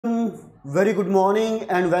Very good morning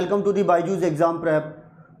and welcome to the BYJU'S exam prep,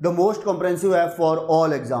 the most comprehensive app for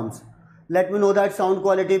all exams. Let me know that sound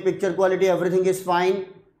quality, picture quality, everything is fine.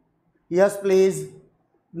 Yes, please.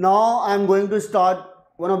 Now I am going to start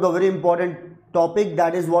one of the very important topic,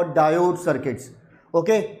 that is what diode circuits.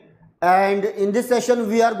 Okay, and in this session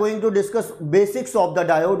we are going to discuss basics of the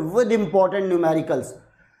diode with important numericals,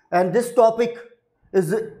 and this topic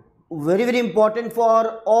is very important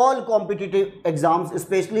for all competitive exams,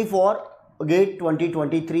 especially for GATE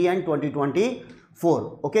 2023 and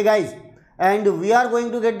 2024. Okay guys, and we are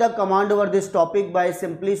going to get the command over this topic by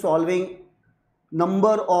simply solving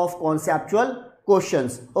number of conceptual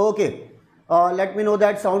questions. Okay, let me know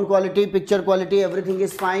that sound quality, picture quality, everything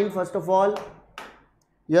is fine first of all.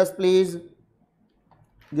 Yes, please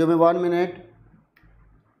give me 1 minute.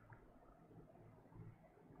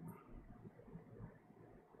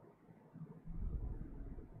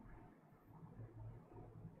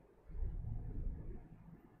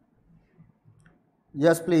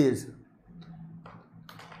 Yes, please.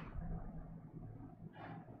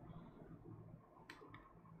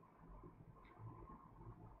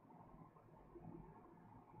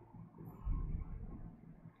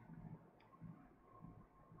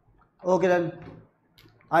 Okay then,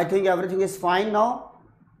 I think everything is fine now.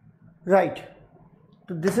 Right.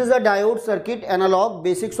 So this is a diode circuit analog,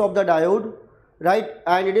 basics of the diode, right?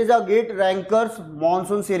 And it is a GATE Rankers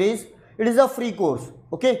Monsoon series. It is a free course.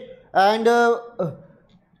 Okay. And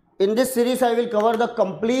in this series I will cover the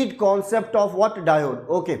complete concept of what diode.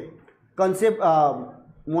 Okay, concept.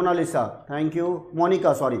 Mona Lisa, thank you.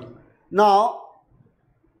 Monica, sorry. Now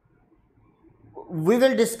we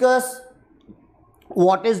will discuss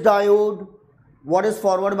what is diode, what is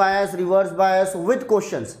forward bias, reverse bias with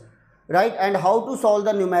questions, right? And how to solve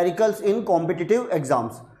the numericals in competitive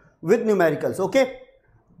exams with numericals. Okay,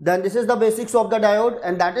 then this is the basics of the diode,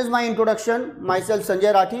 and that is my introduction. Myself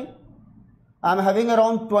Sanjay Rathi. I am having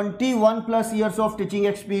around 21 plus years of teaching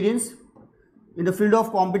experience in the field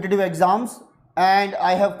of competitive exams, and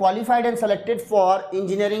I have qualified and selected for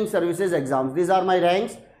engineering services exams. These are my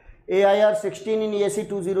ranks: AIR 16 in ESE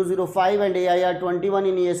 2005 and AIR 21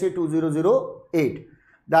 in ESE 2008.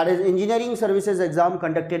 That is engineering services exam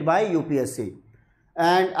conducted by UPSC,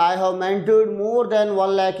 and I have mentored more than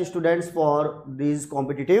 1 lakh students for these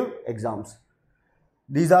competitive exams.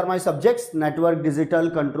 These are my subjects: network, digital,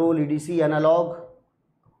 control, EDC, analog.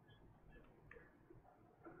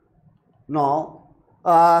 Now,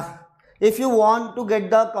 if you want to get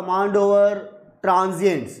the command over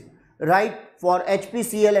transients, right, for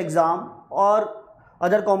HPCL exam or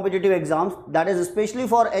other competitive exams, that is especially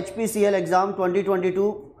for HPCL exam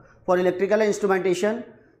 2022 for electrical instrumentation,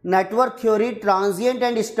 network theory, transient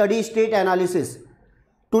and steady state analysis,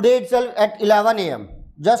 today itself at 11 AM,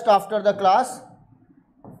 just after the class,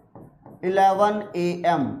 11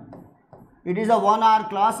 AM. It is a 1 hour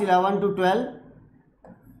class, 11 to 12.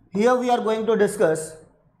 Here we are going to discuss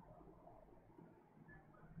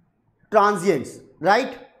transients,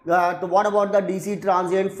 right? What about the DC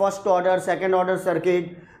transient, first order, second order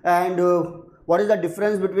circuit, and what is the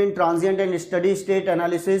difference between transient and steady state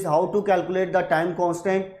analysis, how to calculate the time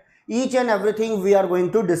constant, each and everything we are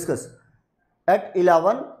going to discuss at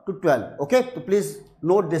 11 to 12. Okay, so please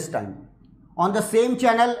note this time on the same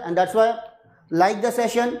channel, and that's why like the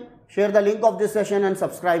session, share the link of this session and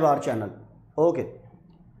subscribe our channel. Okay,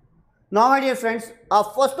 now my dear friends,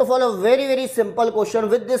 first of all, a very simple question.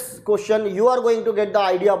 With this question you are going to get the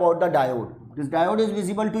idea about the diode. This diode is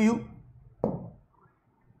visible to you.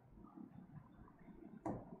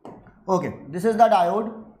 Okay, this is the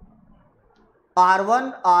diode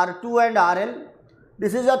R1, R2 and RL.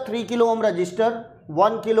 This is a 3 kilo ohm resistor,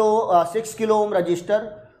 6 kilo ohm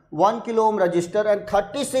resistor, 1 kilo ohm resistor, and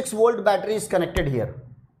 36 volt battery is connected here,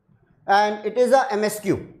 and it is a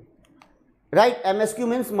MSQ, right? MSQ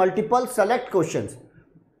means multiple select questions,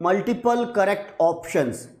 multiple correct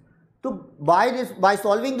options. So by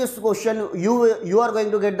solving this question you are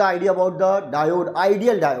going to get the idea about the diode,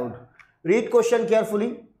 ideal diode. Read question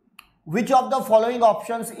carefully. Which of the following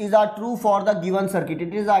options is are true for the given circuit?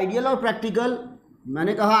 It is ideal or practical?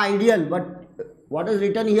 मैंने कहा ideal, but what is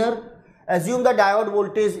written here? Assume the diode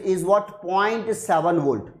voltage is what? 0.7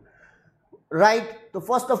 volt, right? So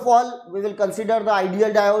first of all we will consider the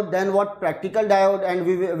ideal diode, then what? Practical diode, and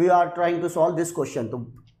we are trying to solve this question. So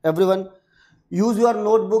everyone use your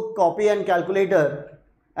notebook, copy and calculator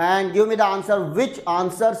and give me the answer. Which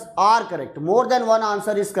answers are correct? More than one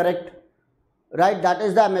answer is correct, right? That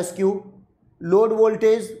is the MSQ. Load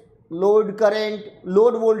voltage, load current.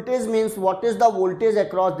 Load voltage means what is the voltage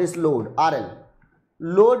across this load, RL.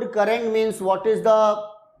 Load current means what is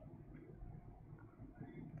the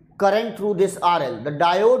current through this RL. The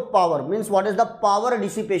diode power means what is the power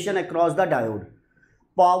dissipation across the diode?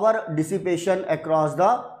 Power dissipation across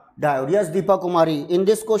the diode. Yes, Deepa Kumari. In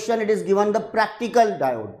this question, it is given the practical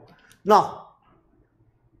diode. Now,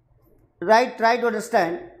 right, try to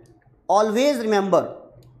understand. Always remember,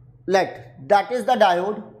 that is the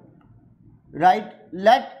diode, right?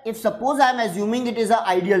 If suppose I am assuming it is an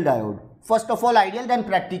ideal diode. First of all, ideal, then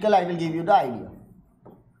practical. I will give you the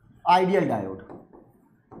ideal diode.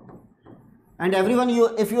 And everyone,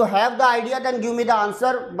 if you have the idea, then give me the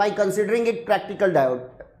answer by considering it practical diode.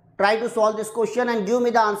 Try to solve this question and give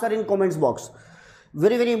me the answer in comments box.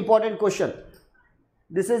 Very, very important question.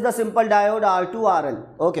 This is the simple diode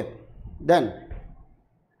R2RL. Okay. Then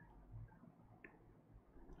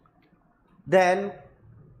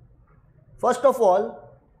first of all,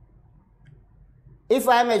 if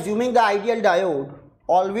I am assuming the ideal diode,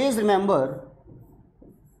 always remember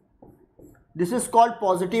this is called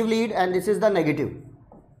positive lead and this is the negative.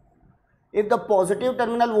 If the positive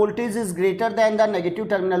terminal voltage is greater than the negative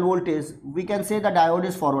terminal voltage, we can say the diode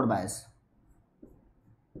is forward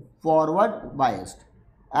biased.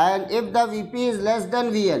 And if the Vp is less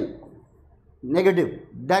than Vn, negative,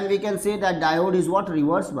 then we can say that diode is what?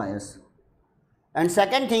 Reverse bias. And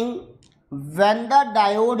second thing, when the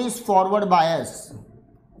diode is forward bias,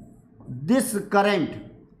 this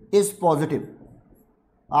current is positive.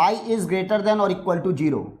 I is greater than or equal to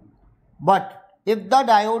 0. But if the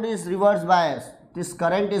diode is reverse bias, this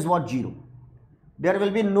current is what? 0. There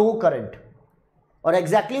will be no current. Or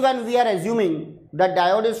exactly when we are assuming that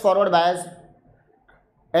diode is forward bias,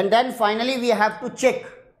 and then finally we have to check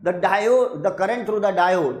the diode, the current through the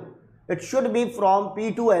diode, it should be from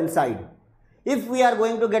P to N side. If we are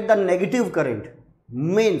going to get the negative current,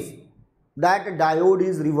 means that diode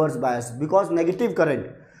is reverse bias, because negative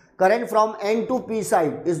current from N to P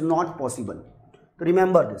side is not possible.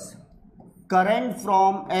 Remember this. Current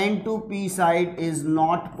from N to P side is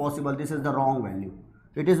not possible. This is the wrong value.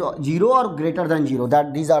 It is 0 or greater than 0.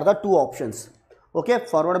 These are the two options. Okay,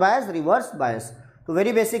 forward bias, reverse bias. So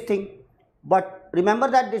very basic thing. But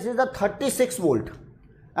remember that this is the 36 volt.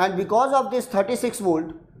 And because of this 36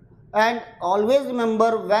 volt, and always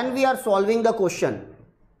remember when we are solving the question,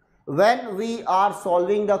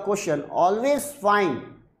 always find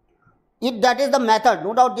it. That is the method.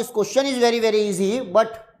 No doubt this question is very, very easy,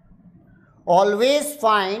 but always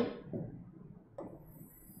find,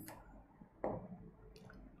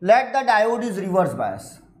 let the diode is reverse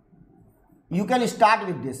bias. You can start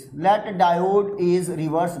with this. Let diode is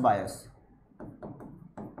reverse bias.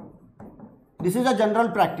 This is a general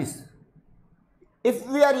practice. If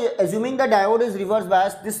we are assuming the diode is reverse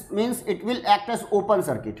bias, this means it will act as open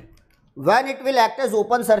circuit. When it will act as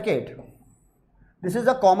open circuit, this is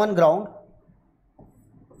the common ground.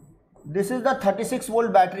 This is the 36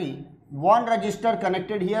 volt battery. One resistor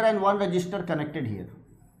connected here and one resistor connected here.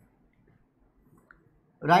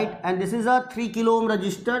 Right? And this is a 3 kilo ohm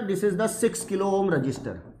resistor. This is the 6 kilo ohm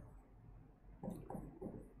resistor.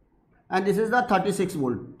 And this is the 36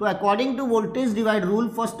 volt. So according to voltage divide rule,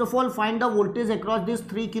 first of all find the voltage across this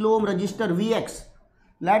 3 kilo ohm resistor Vx.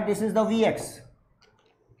 Let this is the Vx.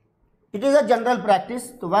 It is a general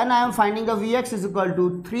practice. So when I am finding the Vx is equal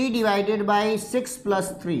to 3 divided by 6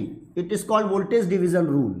 plus 3. It is called voltage division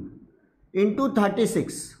rule. Into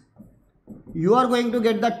 36. You are going to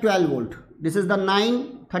get the 12 volt. This is the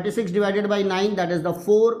 9. 36 divided by 9, that is the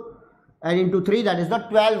 4. And into 3, that is the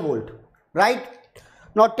 12 volt. Right?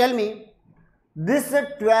 Now tell me, this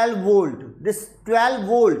 12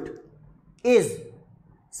 volt is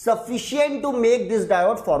sufficient to make this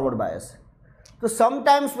diode forward bias. So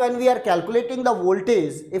sometimes when we are calculating the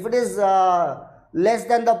voltage, if it is less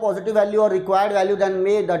than the positive value or required value, then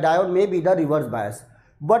the diode may be the reverse bias.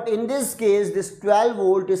 But in this case, this 12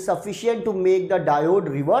 volt is sufficient to make the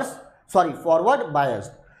diode forward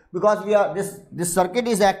biased, because we are this circuit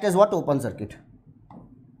is act as what? Open circuit.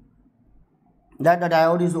 That the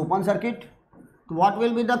diode is open circuit. So what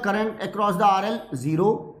will be the current across the RL?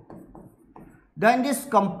 0. Then this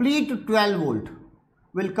complete 12 volt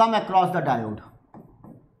will come across the diode.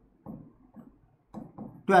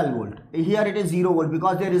 12 volt. Here it is 0 volt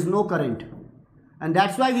because there is no current. And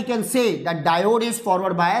that's why we can say that diode is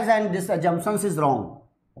forward biased, and this assumption is wrong.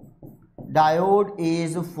 Diode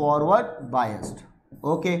is forward biased.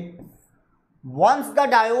 Okay. Once the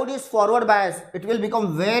diode is forward biased, it will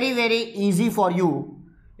become very, very easy for you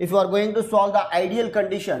if you are going to solve the ideal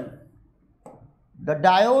condition. The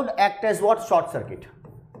diode acts as what? Short circuit.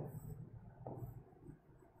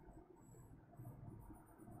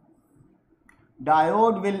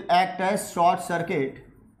 Diode will act as short circuit,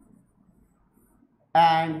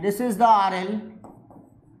 and this is the RL,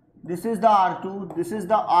 this is the R2, this is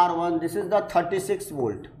the R1, this is the 36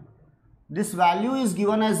 volt. This value is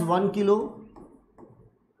given as 1 kilo.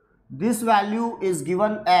 This value is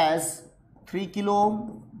given as 3 kilo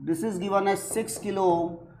ohm. This is given as 6 kilo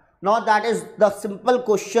ohm. Now that is the simple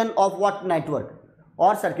question of what network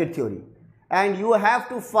or circuit theory. And you have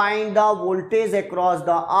to find the voltage across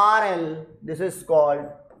the RL. This is called.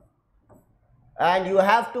 And you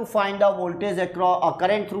have to find the voltage across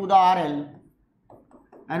current through the RL.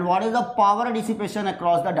 And what is the power dissipation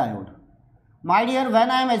across the diode? My dear, when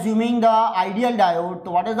I am assuming the ideal diode,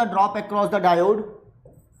 so what is the drop across the diode?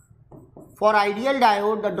 For ideal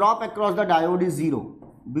diode, the drop across the diode is 0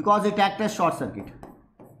 because it acts as short circuit.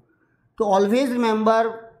 So always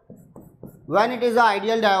remember, when it is an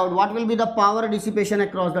ideal diode, what will be the power dissipation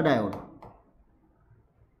across the diode?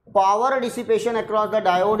 Power dissipation across the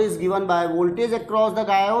diode is given by voltage across the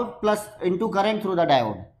diode plus into current through the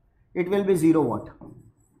diode. It will be 0 watt.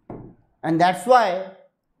 And that's why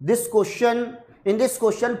this question, in this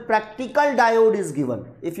question, practical diode is given.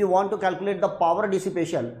 If you want to calculate the power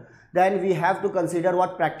dissipation, then we have to consider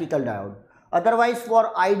what practical diode. Otherwise,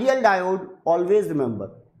 for ideal diode, always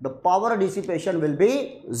remember, the power dissipation will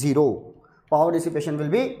be 0. Power dissipation will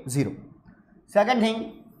be 0. Second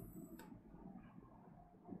thing,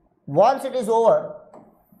 once it is over,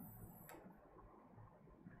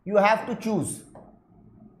 you have to choose.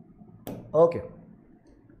 Okay.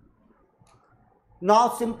 Now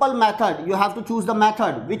simple method, you have to choose the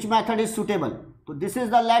method. Which method is suitable? So this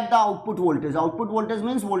is the let the output voltage. Output voltage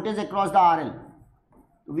means voltage across the RL.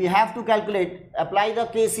 We have to calculate, apply the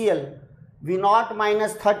KCL, V0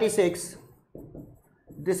 minus 36,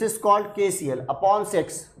 this is called KCL, upon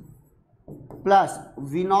 6, plus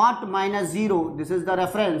V0 minus 0, this is the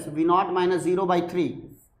reference, V0 minus 0 by 3,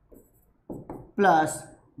 plus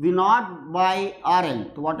V0 by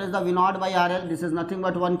RL. So what is the V0 by RL? This is nothing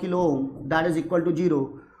but 1 kilo ohm, that is equal to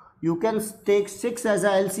 0. You can take 6 as a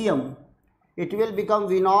LCM. It will become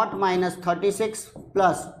V0 minus 36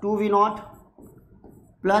 plus 2 V0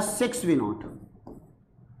 plus 6 V0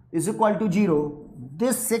 is equal to 0.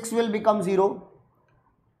 This 6 will become 0.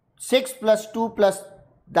 6 plus 2 plus,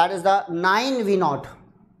 that is the 9 V0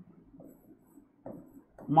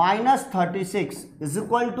 minus 36 is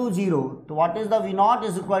equal to 0. So what is the V0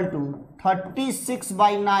 is equal to 36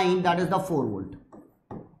 by 9, that is the 4 volt.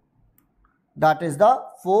 That is the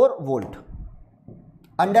 4 volt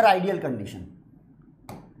under ideal condition.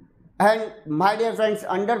 And my dear friends,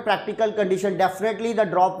 under practical condition, definitely the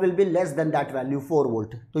drop will be less than that value, 4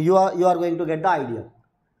 volt. So you are going to get the idea.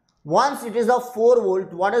 Once it is a 4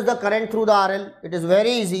 volt, what is the current through the RL? It is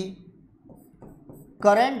very easy.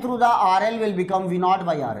 Current through the RL will become V0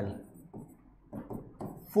 by RL.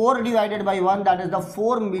 4 divided by 1, that is the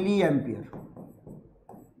 4 milliampere.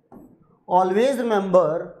 Always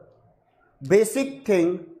remember basic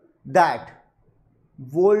thing that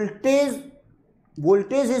voltage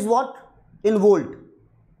is what? In volt.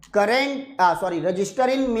 Current, resistor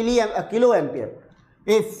in kiloampere.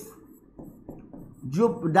 If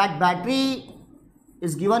that battery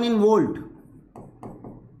is given in volt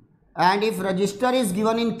and if resistor is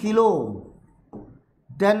given in kilo,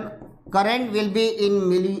 then current will be in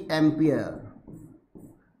milliampere.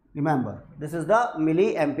 Remember, this is the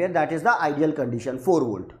milliampere, that is the ideal condition, 4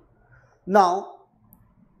 volt. Now,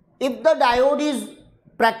 if the diode is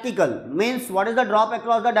practical, means what is the drop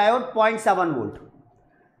across the diode? 0.7 volt.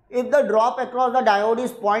 If the drop across the diode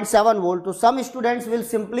is 0.7 volt, so some students will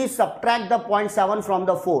simply subtract the 0.7 from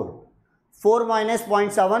the 4. 4 minus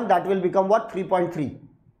 0.7, that will become what? 3.3.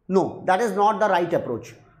 No, that is not the right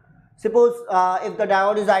approach. Suppose if the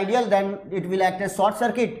diode is ideal, then it will act as short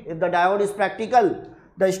circuit. If the diode is practical,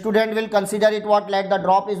 the student will consider it what? Let the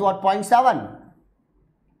drop is what? 0.7.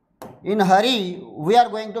 In hurry, we are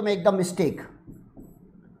going to make the mistake.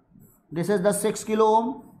 This is the 6 kilo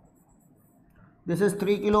ohm. This is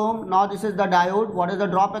 3 kilo ohm. Now this is the diode. What is the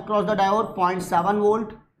drop across the diode? 0.7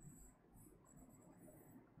 volt.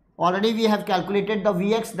 Already we have calculated the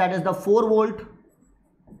Vx, that is the 4 volt.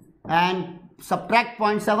 And subtract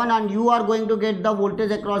 0.7 and you are going to get the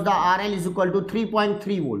voltage across the RL is equal to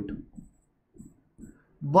 3.3 volt.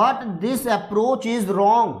 But this approach is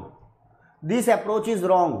wrong. This approach is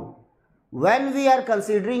wrong. When we are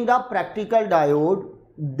considering the practical diode,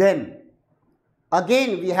 then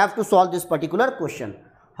again we have to solve this particular question.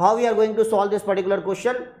 How we are going to solve this particular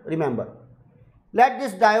question? Remember, let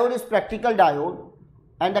this diode is practical diode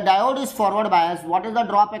and the diode is forward bias. What is the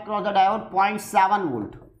drop across the diode? 0.7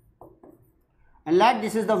 volt. And let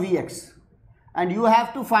this is the Vx. And you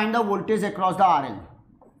have to find the voltage across the RL.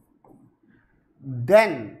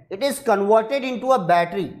 Then it is converted into a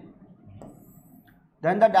battery.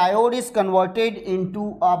 Then the diode is converted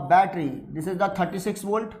into a battery. This is the 36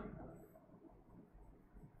 volt.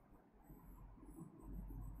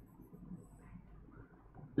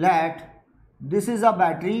 Let this is a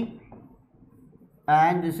battery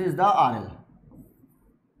and this is the RL.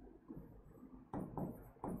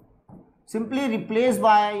 Simply replace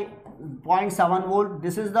by 0.7 volt.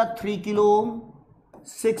 This is the 3 kilo ohm,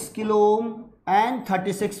 6 kilo ohm and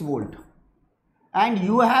 36 volt. And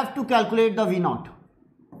you have to calculate the V0.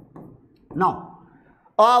 Now,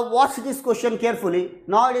 watch this question carefully.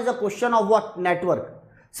 Now it is a question of what? Network.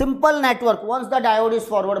 Simple network. Once the diode is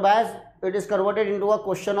forward bias, it is converted into a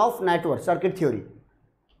question of network, circuit theory.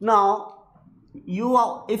 Now,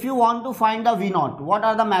 if you want to find the V0, what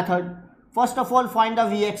are the method? First of all, find the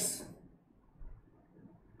Vx.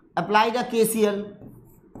 Apply the KCL.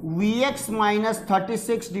 Vx minus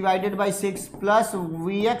 36 divided by 6 plus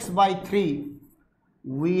Vx by 3.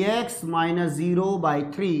 Vx minus 0 by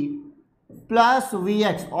 3 plus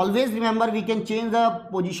Vx. Always remember, we can change the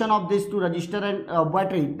position of this to resistor and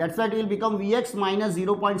battery. That's why it will become Vx minus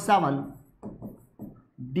 0.7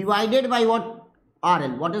 divided by what?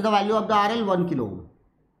 RL. What is the value of the RL? 1 kilo ohm.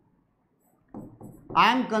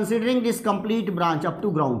 I am considering this complete branch up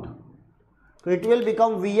to ground. So it will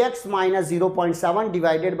become Vx minus 0.7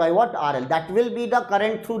 divided by what? RL. That will be the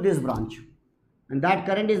current through this branch. And that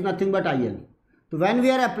current is nothing but IL. So when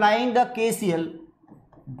we are applying the KCL,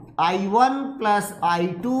 I1 plus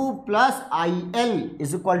I2 plus IL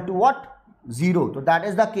is equal to what? 0. So that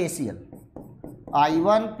is the KCL.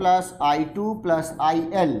 I1 plus I2 plus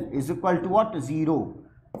IL is equal to what? 0.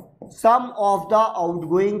 Sum of the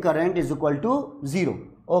outgoing current is equal to 0.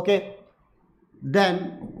 Okay.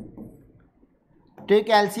 Then take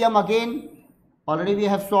LCM again. Already we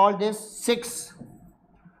have solved this. 6.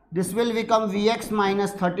 This will become Vx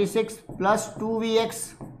minus 36 plus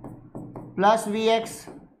 2Vx plus Vx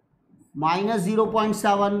minus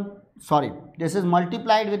 0.7. Sorry, this is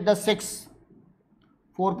multiplied with the 6,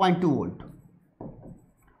 4.2 volt.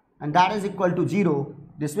 And that is equal to 0.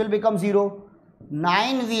 This will become 0.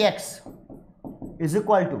 9Vx is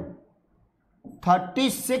equal to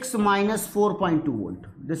 36 minus 4.2 volt.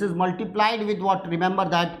 This is multiplied with what? Remember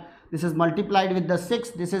that this is multiplied with the 6.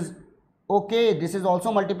 This is okay. This is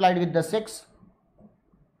also multiplied with the 6.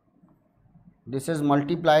 This is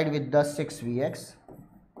multiplied with the 6Vx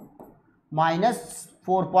minus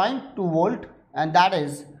 4.2 volt, and that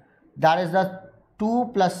is the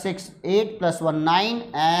 2 plus 6, 8 plus 1,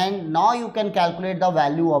 9, and now you can calculate the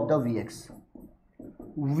value of the Vx.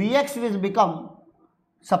 Vx will become,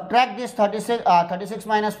 subtract this 36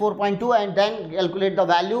 minus 4.2 and then calculate the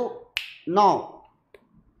value. Now,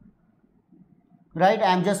 right,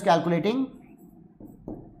 I am just calculating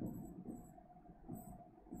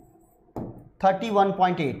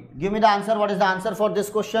 31.8. Give me the answer. What is the answer for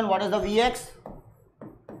this question? What is the Vx?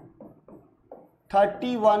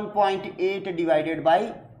 31.8 divided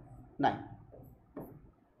by 9.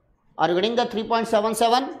 Are you getting the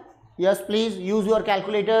 3.77? Yes, please use your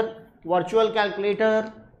calculator, virtual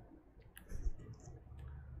calculator.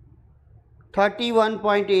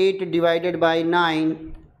 31.8 divided by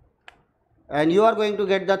 9, and you are going to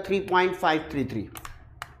get the 3.533.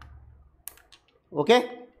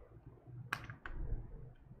 Okay.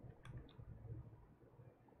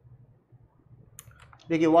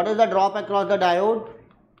 देखिए, what is the drop across the diode?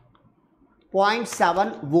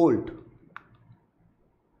 0.7 volt.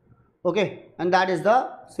 Okay, and that is the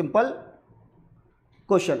simple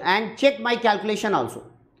question. And check my calculation also.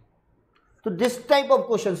 So this type of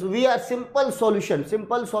questions, we are simple solution,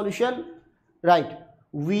 right?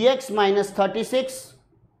 Vx minus 36.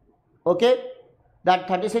 Okay, that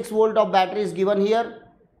 36 volt of battery is given here,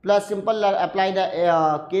 plus simple apply the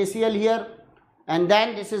KCL here, and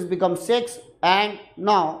then this is become 6. And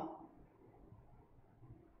now,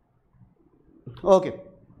 okay,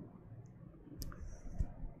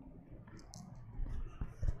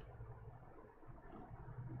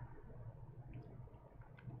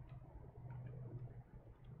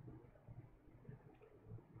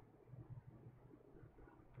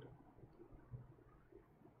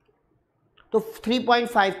 so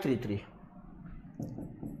 3.533.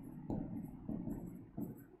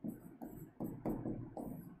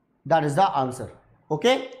 That is the answer.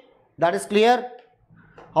 Okay, that is clear.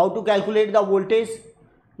 How to calculate the voltage.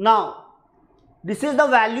 Now, this is the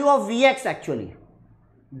value of Vx actually.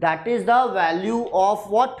 That is the value of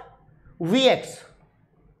what? Vx.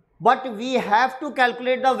 But we have to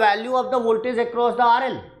calculate the value of the voltage across the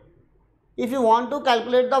RL. If you want to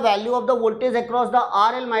calculate the value of the voltage across the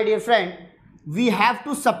RL, my dear friend, we have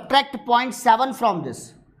to subtract 0.7 from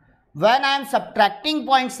this. When I am subtracting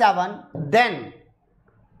 0.7, then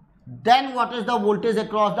Then what is the voltage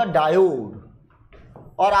across the diode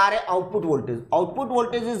or RA output voltage? Output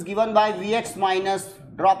voltage is given by Vx minus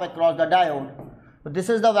drop across the diode. So this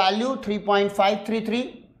is the value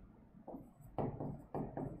 3.533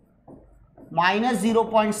 minus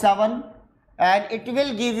 0.7 and it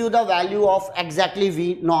will give you the value of exactly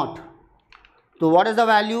V naught. So what is the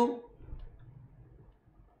value?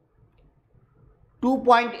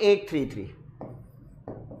 2.833.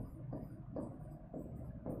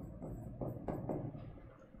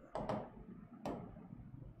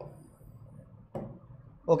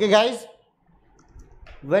 Okay guys,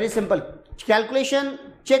 very simple calculation.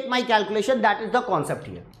 Check my calculation, that is the concept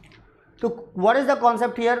here. So what is the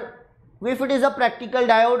concept here? If it is a practical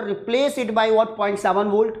diode, replace it by what?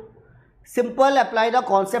 0.7 volt. Simple, apply the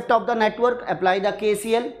concept of the network, apply the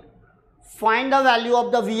KCL, find the value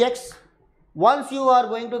of the Vx. Once you are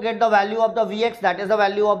going to get the value of the Vx, that is the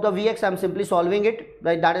value of the Vx, I am simply solving it,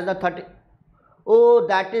 right? That is the 30. Oh,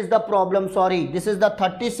 that is the problem, sorry. This is the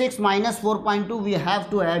 36 minus 4.2, we have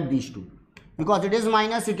to add these two. Because it is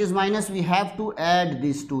minus, we have to add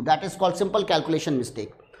these two. That is called simple calculation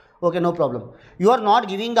mistake. Okay, no problem. You are not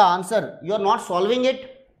giving the answer, you are not solving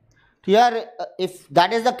it. Here, if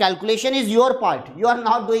that is the calculation is your part, you are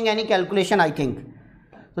not doing any calculation, I think.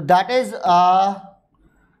 So that is,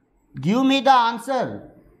 give me the answer.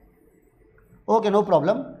 Okay, no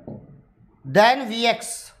problem. Then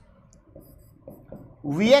Vx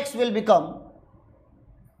will become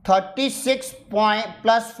 36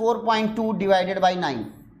 plus 4.2 divided by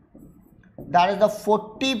 9. That is the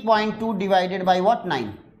 40.2 divided by what?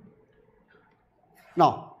 9.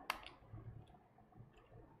 Now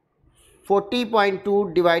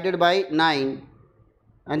 40.2 divided by 9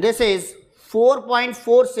 and this is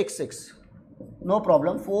 4.466. No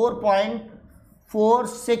problem,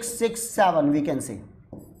 4.4667 we can say.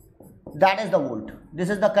 That is the volt. This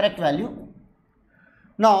is the correct value.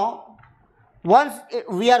 Now once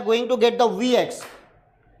we are going to get the Vx,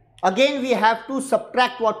 again we have to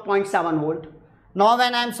subtract what? 0.7 volt. Now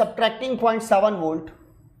when I am subtracting 0.7 volt,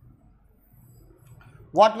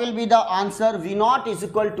 what will be the answer? V naught is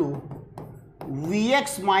equal to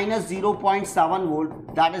Vx minus 0.7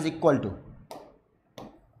 volt, that is equal to.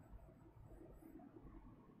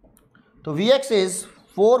 So Vx is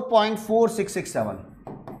 4.4667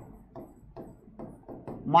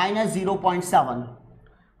 minus 0.7.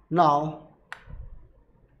 Now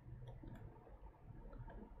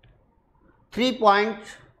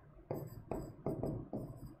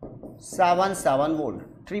 3.77 volt,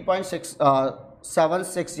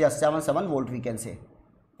 3.676, yes, 77 volt we can say.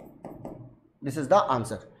 This is the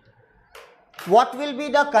answer. What will be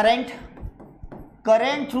the current?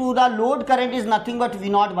 Current through the load current is nothing but V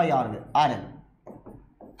naught by RL.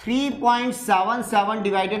 3.77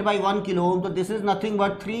 divided by 1 kilo ohm, so this is nothing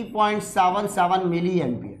but 3.77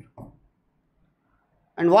 milliampere.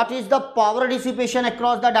 And what is the power dissipation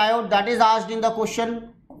across the diode? That is asked in the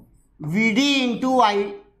question. Vd into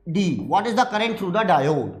Id. What is the current through the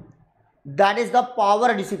diode? That is the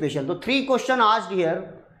power dissipation. So 3 questions asked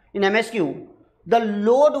here in MSQ. The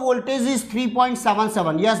load voltage is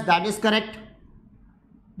 3.77. Yes, that is correct.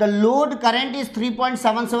 The load current is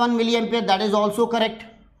 3.77 milliampere. That is also correct.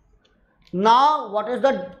 Now what is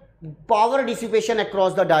the power dissipation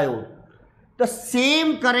across the diode? The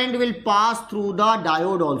same current will pass through the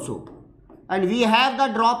diode also. And we have the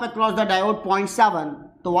drop across the diode 0.7.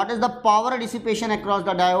 So what is the power dissipation across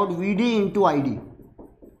the diode? Vd into Id.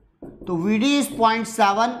 So Vd is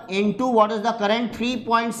 0.7 into what is the current?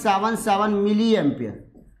 3.77 milliampere.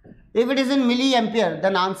 If it is in milliampere,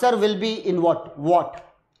 then answer will be in what? Watt.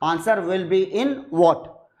 Answer will be in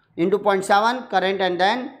watt. Into 0.7 current, and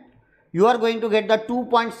then you are going to get the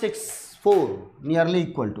 2.64, nearly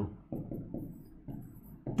equal to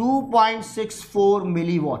 2.64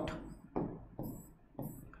 milliwatt.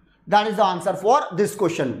 That is the answer for this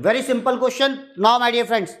question. Very simple question. Now my dear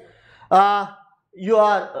friends,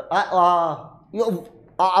 your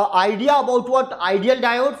idea about what ideal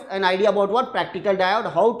diodes and idea about what practical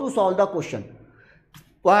diode, how to solve the question.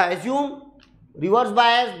 Assume reverse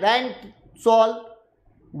bias, then solve.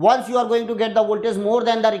 Once you are going to get the voltage more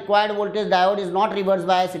than the required voltage, diode is not reverse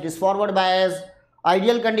bias, it is forward bias.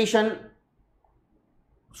 Ideal condition,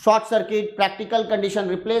 short circuit. Practical condition,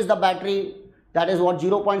 replace the battery, that is what?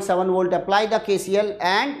 0.7 volt. Apply the KCL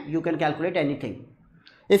and you can calculate anything.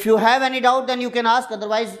 If you have any doubt, then you can ask,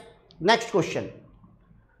 otherwise next question.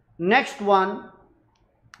 Next one,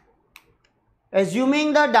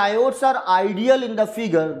 assuming the diodes are ideal in the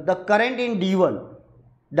figure, the current in D1,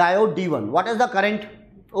 diode D1, what is the current?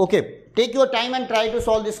 Okay, take your time and try to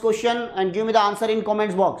solve this question and give me the answer in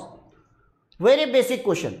comments box. Very basic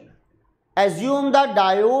question. assume the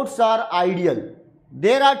diodes are ideal.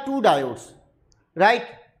 There are two diodes, right?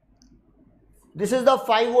 This is the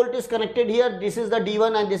 5 volt is connected here, this is the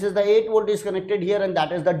D1, and this is the 8 volt is connected here, and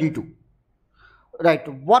that is the D2. Right,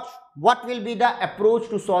 what will be the approach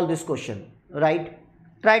to solve this question, right?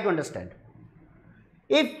 Try to understand.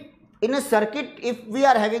 If in a circuit, if we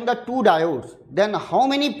are having the two diodes, then how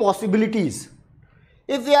many possibilities?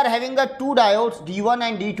 If we are having the two diodes D1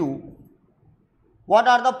 and D2, what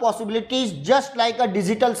are the possibilities? Just like a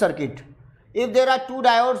digital circuit, if there are two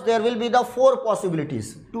diodes, there will be the 4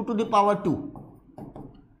 possibilities, 2 to the power 2,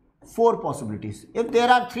 4 possibilities. If there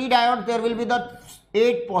are 3 diodes, there will be the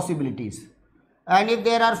 8 possibilities. And if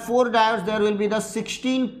there are 4 diodes, there will be the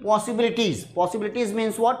 16 possibilities. Possibilities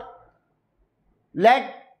means what?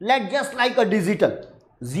 Let just like a digital.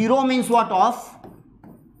 0 means what? Off.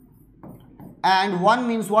 And 1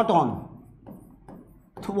 means what? On.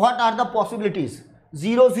 So what are the possibilities?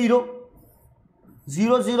 0, 0.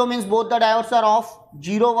 0, 0 means both the diodes are off.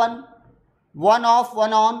 0, 1. 1 off,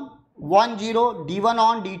 1 on. 1, 0. D1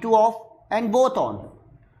 on, D2 off, and both on.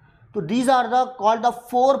 So these are called the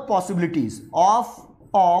 4 possibilities: off,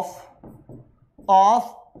 off,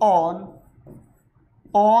 off, on,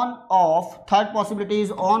 off. Third possibility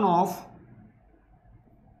is on, off,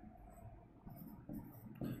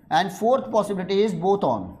 and fourth possibility is both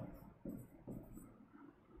on.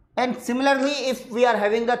 And similarly, if we are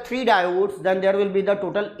having the 3 diodes, then there will be the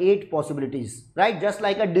total 8 possibilities, right? Just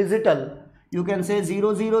like a digital, you can say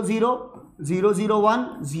 0, 0, 0, 0, 0,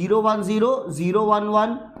 1, 0, 1, 0, 0, 1,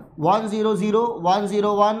 1. 1 0 0, 1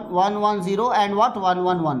 0 1, 1 1 0, and what? 1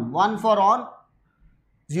 1 1. 1 for on,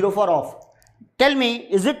 0 for off. Tell me,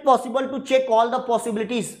 is it possible to check all the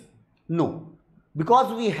possibilities? No,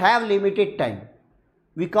 because we have limited time.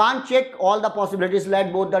 We can't check all the possibilities.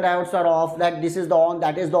 Let both the diodes are off, that this is the on,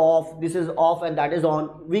 that is the off, this is off, and that is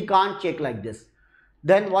on. We can't check like this.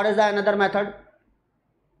 Then what is the another method?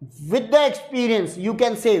 With the experience, you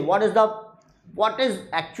can say what is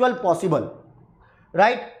actual possible,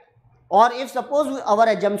 right? Or if suppose our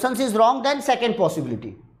assumptions is wrong, then second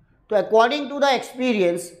possibility. So according to the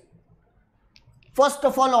experience, first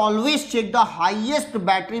of all, always check the highest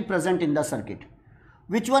battery present in the circuit.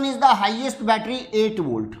 Which one is the highest battery? 8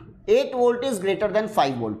 volt. 8 volt is greater than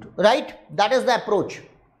 5 volt, right? That is the approach.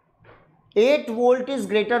 8 volt is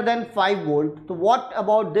greater than 5 volt. So what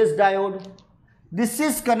about this diode? This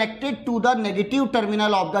is connected to the negative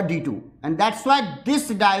terminal of the D2, and that's why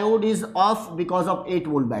this diode is off because of 8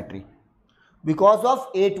 volt battery. Because of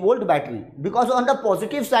 8 volt battery. Because on the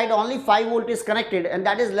positive side only 5 volt is connected, and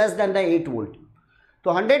that is less than the 8 volt.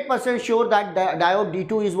 So 100% sure that the diode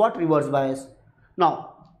D2 is what? Reverse bias.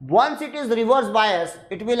 Now once it is reverse bias,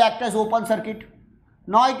 it will act as open circuit.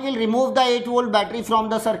 Now it will remove the 8 volt battery from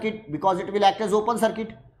the circuit because it will act as open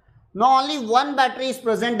circuit. Now only one battery is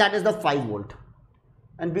present, that is the 5 volt.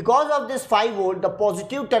 And because of this 5 volt, the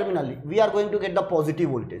positive terminal, we are going to get the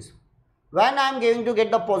positive voltage. When I am going to get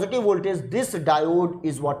the positive voltage, this diode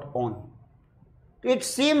is what? On. It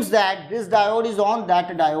seems that this diode is on, that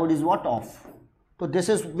diode is what? Off. So this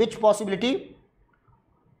is which possibility?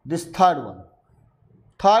 This third one.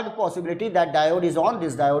 Third possibility, that diode is on,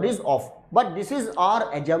 this diode is off. But this is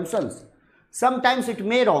our assumptions. Sometimes it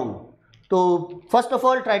may wrong. So first of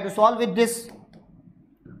all, try to solve with this.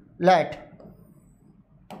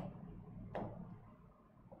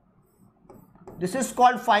 This is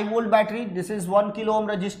called 5 volt battery. This is 1 kilo ohm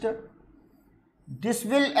resistor. This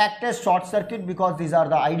will act as short circuit because these are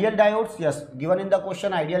the ideal diodes. Yes, given in the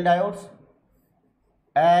question, ideal diodes.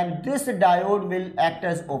 And this diode will act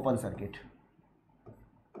as open circuit.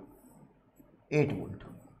 8 volt.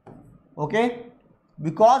 Okay.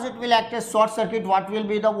 Because it will act as short circuit, what will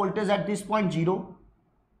be the voltage at this point? 0.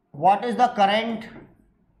 What is the current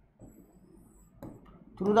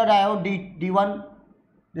through the diode D1?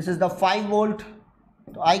 This is the 5 volt.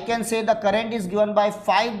 So I can say the current is given by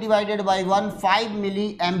 5 divided by 1, 5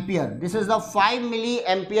 milliampere. This is the 5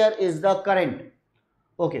 milliampere is the current.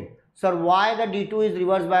 Okay. Sir, why the D2 is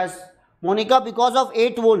reverse bias? Monica, because of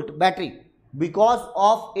 8 volt battery. Because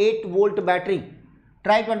of 8 volt battery.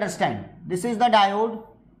 Try to understand. This is the diode.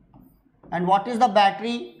 And what is the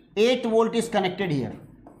battery? 8 volt is connected here.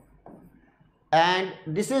 And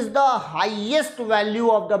this is the highest value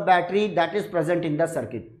of the battery that is present in the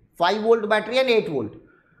circuit. 5 volt battery and 8 volt.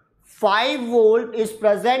 5 volt is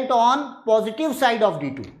present on positive side of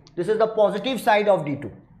D2. This is the positive side of D2.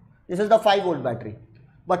 This is the 5 volt battery.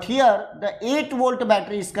 But here the 8 volt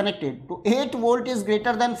battery is connected. So 8 volt is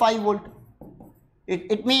greater than 5 volt.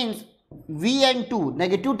 It means VN2,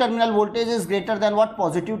 negative terminal voltage, is greater than what?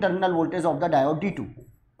 Positive terminal voltage of the diode D2.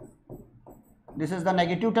 This is the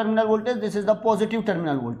negative terminal voltage, this is the positive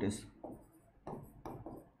terminal voltage.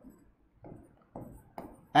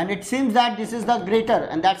 And it seems that this is the greater,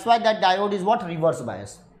 and that's why that diode is what? Reverse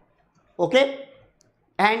bias. Okay.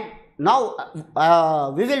 And now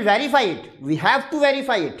we will verify it. We have to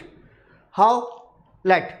verify it. How?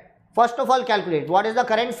 Let first of all calculate what is the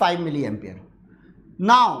current. 5 milliampere.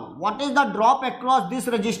 Now what is the drop across this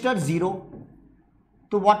resistor? 0.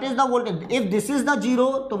 So what is the voltage? If this is the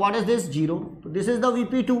 0, so what is this? 0. So this is the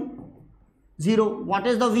VP2, 0. What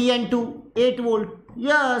is the VN2? 8 volt.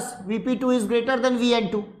 Yes, VP2 is greater than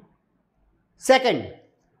VN2. Second,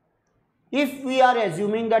 if we are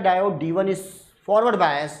assuming the diode D1 is forward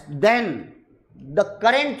bias, then the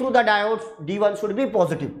current through the diode D1 should be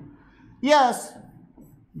positive. Yes,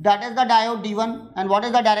 that is the diode D1. And what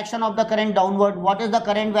is the direction of the current? Downward. What is the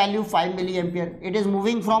current value? 5 milliampere. It is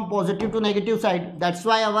moving from positive to negative side. That's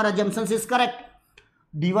why our assumptions is correct.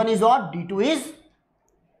 D1 is on, D2 is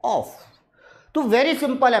off. So very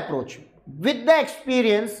simple approach. With the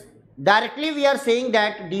experience, directly we are saying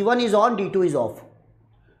that D1 is on, D2 is off.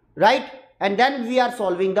 Right? And then we are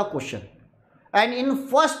solving the question. And in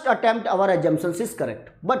first attempt, our assumptions is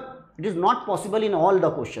correct. But it is not possible in all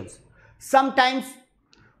the questions. Sometimes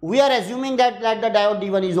we are assuming that the diode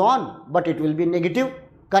D1 is on, but it will be negative.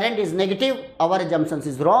 Current is negative. Our assumptions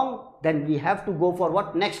is wrong. Then we have to go for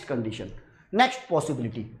what? Next condition. Next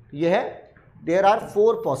possibility. There are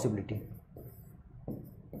 4 possibilities.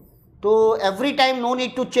 So every time no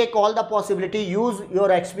need to check all the possibility. Use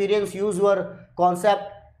your experience, use your concept,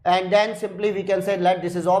 and then simply we can say let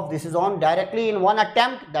this is off, this is on directly in one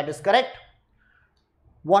attempt. That is correct.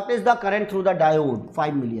 What is the current through the diode?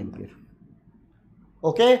 5 milliampere.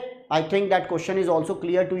 Okay, I think that question is also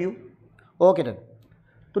clear to you. Okay then.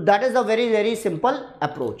 So that is a very simple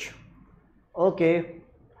approach. Okay.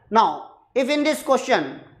 Now, if in this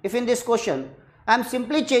question I am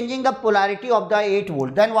simply changing the polarity of the 8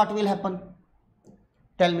 volt, then what will happen?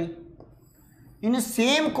 Tell me. In the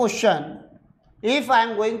same question, if I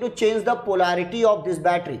am going to change the polarity of this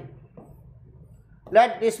battery,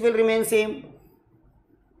 let this will remain same.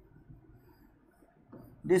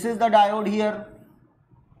 This is the diode here,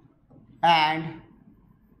 and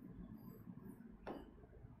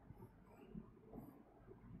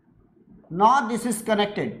now this is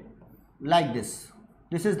connected like this.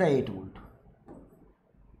 This is the 8 volt.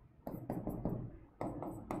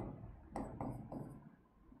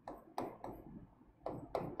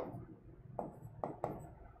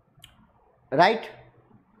 Right?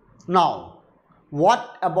 Now,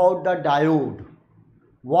 what about the diode?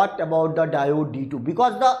 What about the diode D2?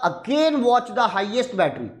 Because again watch the highest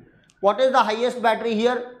battery. What is the highest battery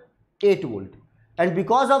here? 8 volt. And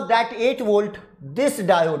because of that 8 volt, this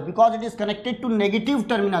diode, because it is connected to negative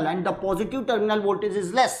terminal and the positive terminal voltage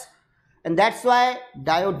is less, and that's why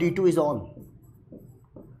diode D2 is on.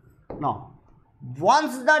 Now,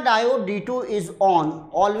 once the diode D2 is on,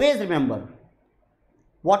 always remember,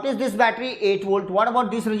 what is this battery? 8 volt. What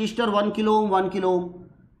about this resistor? 1 kilo ohm, 1 kilo ohm.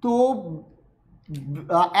 So,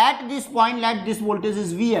 at this point, let this voltage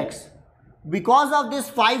is Vx. Because of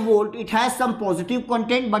this 5 volt, it has some positive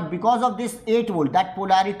content, but because of this 8 volt, that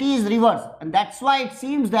polarity is reverse, and that's why it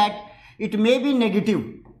seems that it may be negative.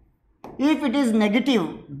 If it is negative,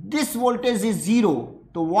 this voltage is 0.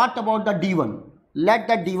 So what about the D1? Let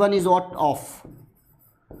the D1 is off.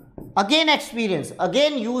 Again experience,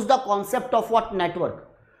 again use the concept of what? Network.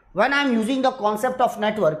 When I am using the concept of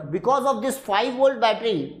network, because of this 5 volt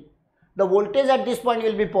battery, the voltage at this point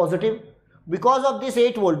will be positive. Because of this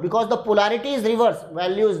 8 volt, because the polarity is reverse,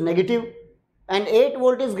 value is negative, and 8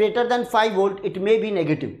 volt is greater than 5 volt, it may be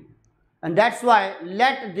negative. And that's why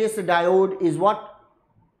let this diode is what?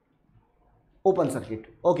 Open circuit.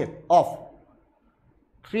 Okay, off.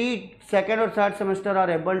 3 second or third semester are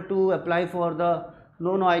able to apply for the,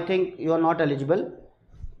 no, I think you are not eligible.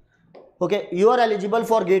 Okay, you are eligible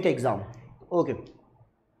for GATE exam. Okay.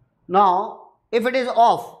 Now, if it is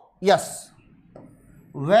off, yes.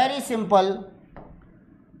 Very simple.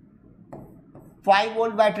 5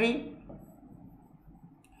 volt battery.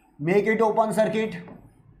 Make it open circuit.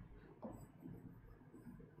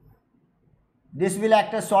 This will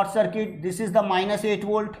act as short circuit. This is the minus 8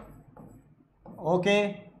 volt.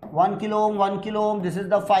 Okay. 1 kilo ohm, 1 kilo ohm. This is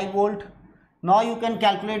the 5 volt. Now you can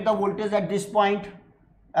calculate the voltage at this point.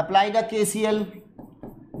 Apply the KCL.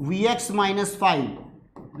 Vx minus 5.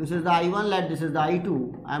 This is the I1, let this is the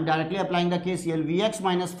I2. I am directly applying the KCL. Vx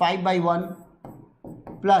minus 5 by 1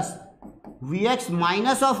 plus Vx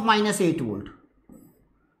minus of minus 8 volt.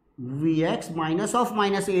 Vx minus of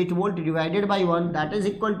minus 8 volt divided by 1, that is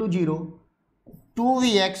equal to 0.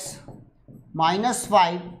 2Vx minus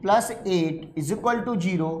 5 plus 8 is equal to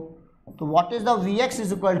 0. So what is the Vx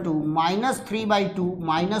is equal to minus 3 by 2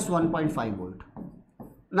 minus 1.5 volt.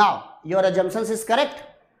 Now your assumptions is correct.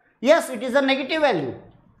 Yes, it is a negative value,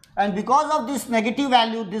 and because of this negative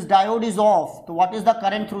value this diode is off. So what is the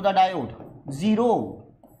current through the diode? 0.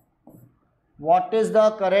 What is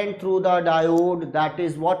the current through the diode? That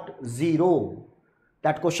is what? 0.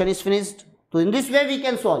 That question is finished. So in this way we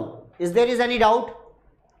can solve. Is there any doubt?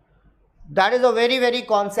 That is a very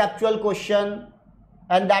conceptual question,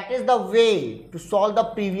 and that is the way to solve the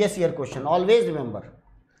previous year question. Always remember,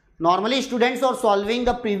 normally students are solving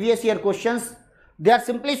the previous year questions. They are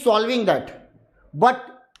simply solving that, but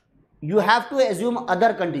you have to assume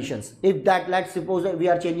other conditions. If that, let's suppose we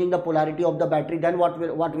are changing the polarity of the battery, then what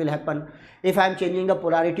will happen? If I am changing the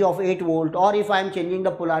polarity of 8 volt, or if I am changing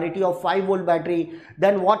the polarity of 5 volt battery,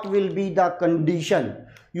 then what will be the condition?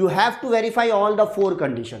 You have to verify all the 4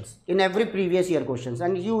 conditions in every previous year questions,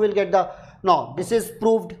 and you will get the, no, this is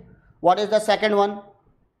proved. What is the second one?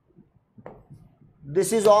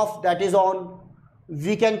 This is off, that is on.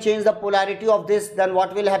 We can change the polarity of this, then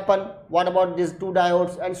what will happen? What about these 2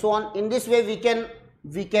 diodes, and so on. In this way we can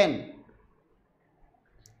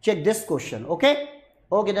check this question. Okay,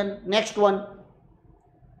 then next one.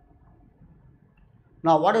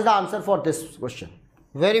 Now what is the answer for this question?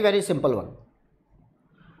 Very simple one.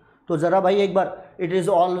 So zara bhai ek bar, it is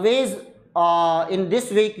always in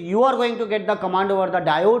this week you are going to get the command over the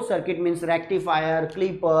diode circuit, means rectifier,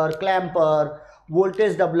 clipper, clamper,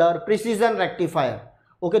 voltage doubler, precision rectifier.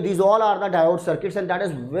 Okay, these all are the diode circuits, and that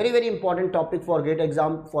is very important topic for GATE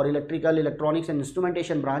exam for electrical, electronics and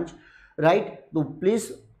instrumentation branch, right? So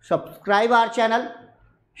please subscribe our channel,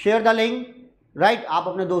 share the link, right? आप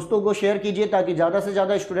अपने दोस्तों को share कीजिए ताकि ज़्यादा से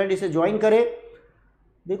ज़्यादा student इसे ज्वाइन करें.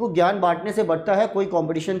 देखो, ज्ञान बांटने से बढ़ता है, कोई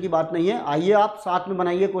कंपटीशन की बात नहीं है. आइए आप साथ में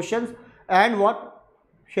बनाइए questions, and what,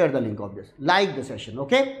 share the link of this, like the session.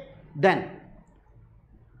 Okay, then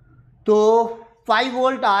तो 5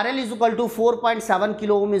 volt RL is equal to 4.7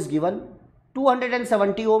 kilo ohm is given.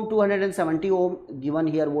 270 ohm given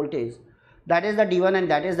here voltage. That is the D1 and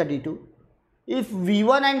that is the D2. If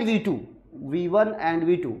V1 and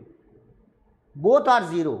V2 both are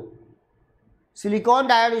 0, silicon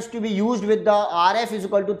diode is to be used with the RF is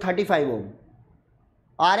equal to 35 ohm.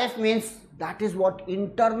 RF means that is what?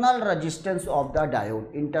 Internal resistance of the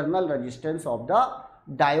diode. Internal resistance of the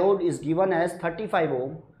diode is given as 35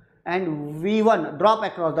 ohm. And V1 drop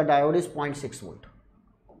across the diode is 0.6 volt.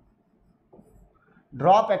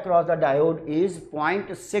 Drop across the diode is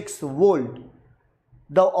 0.6 volt.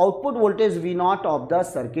 The output voltage V0 of the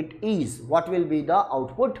circuit is, what will be the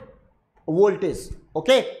output voltage?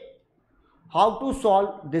 Okay, how to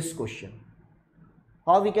solve this question?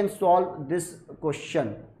 How we can solve this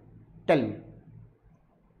question? Tell me.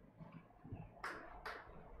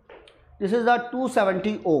 This is the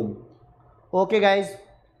 270 ohm. Okay guys,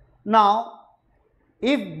 now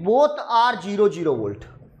if both are 0 volt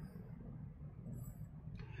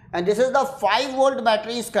and this is the 5 volt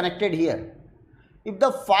battery is connected here, if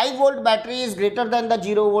the 5 volt battery is greater than the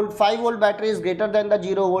 0 volt, 5 volt battery is greater than the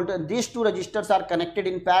 0 volt, and these two resistors are connected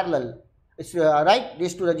in parallel, right?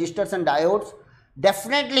 These two resistors and diodes,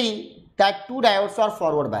 definitely that two diodes are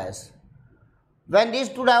forward bias. When these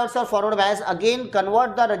two diodes are forward bias, again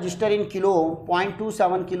convert the resistor in kilo ohm,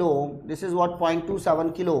 0.27 kilo ohm. This is what?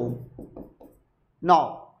 0.27 kilo ohm.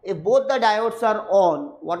 Now, if both the diodes are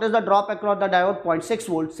on, what is the drop across the diode? 0.6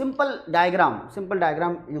 volt. Simple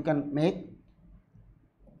diagram you can make.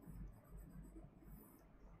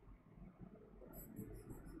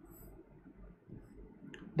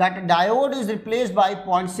 That diode is replaced by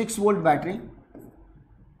 0.6 volt battery.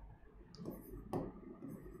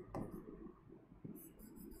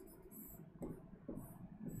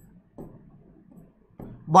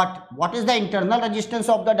 But what is the internal resistance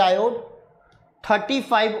of the diode?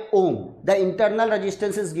 35 ohm. The internal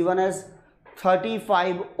resistance is given as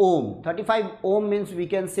 35 ohm. 35 ohm means we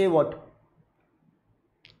can say what?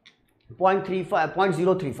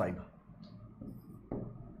 0.35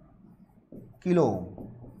 kilo ohm.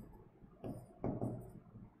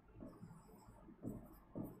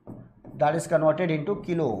 That is converted into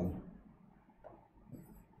kilo ohm.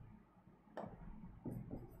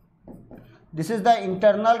 This is the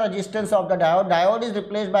internal resistance of the diode. Diode is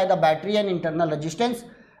replaced by the battery and internal resistance,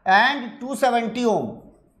 and 270 ohm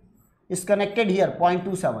is connected here,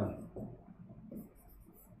 0.27.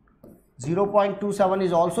 0.27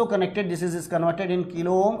 is also connected. This is converted in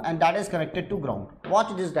kilo ohm, and that is connected to ground.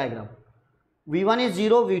 Watch this diagram. V1 is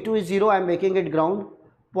 0, V2 is 0. I am making it ground.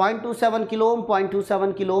 0.27 kilo ohm,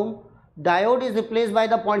 0.27 kilo ohm. Diode is replaced by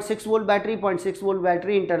the 0.6 volt battery. 0.6 volt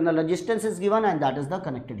battery internal resistance is given, and that is the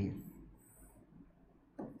connected here.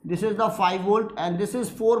 This is the 5 volt and this is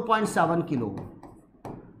 4.7 kilo ohm.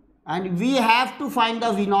 And we have to find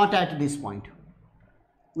the V naught at this point.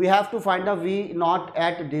 We have to find the V naught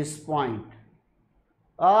at this point.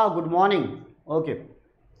 Good morning. Okay.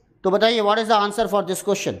 So बताइए, what is the answer for this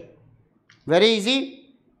question? Very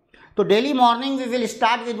easy. So daily morning we will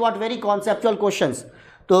start with what? Very conceptual questions.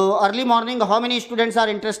 So early morning, how many students are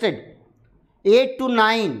interested? 8 to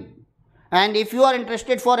 9. And if you are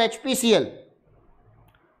interested for HPCL,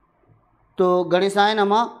 तो गणेशाय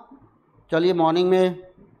नमः. चलिए morning में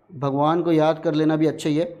भगवान को याद कर लेना भी अच्छा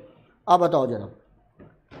ही है. अब बताओ जरा.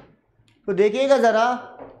 तो देखिएगा ज़रा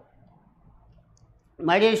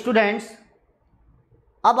माय डियर स्टूडेंट्स,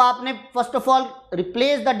 अब आपने first of all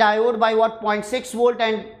replace the diode by what 0.6 volt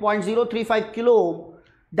and 0.035 kilo ohm.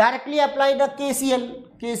 Directly apply the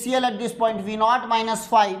KCL at this point. V naught minus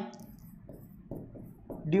 5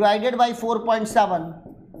 divided by 4.7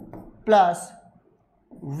 plus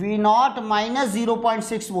V naught minus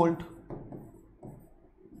 0.6 volt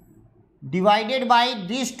divided by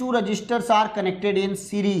these two resistors are connected in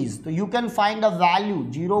series. So you can find a value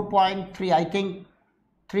 0.3, I think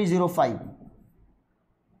 305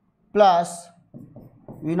 plus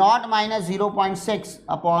V naught minus 0.6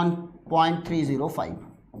 upon 0.305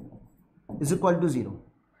 is equal to 0,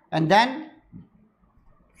 and then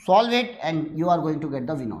solve it and you are going to get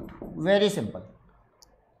the V naught. Very simple,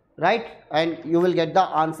 right? And you will get the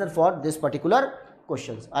answer for this particular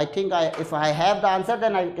questions. I think if I have the answer,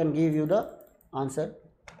 then I can give you the answer.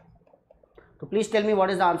 So please tell me what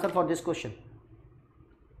is the answer for this question.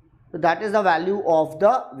 So that is the value of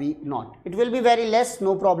the V naught. It will be very less,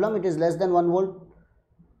 no problem. It is less than 1 volt.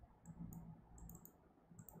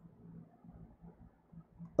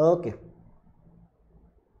 Okay.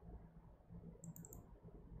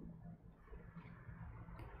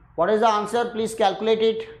 What is the answer? Please calculate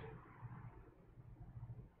it.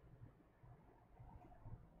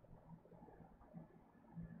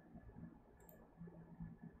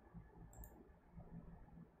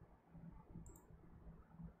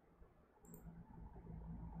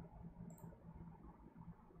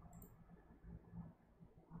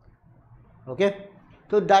 Okay.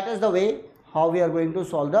 So that is the way how we are going to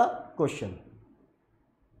solve the question.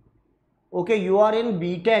 Okay, you are in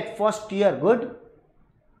BTech first year. Good.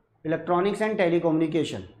 Electronics and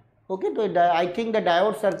telecommunication. Okay, so I think the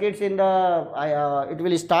diode circuits in the it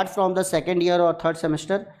will start from the second year or third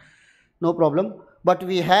semester, no problem. But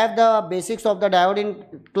we have the basics of the diode in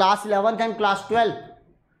class 11th and class 12th.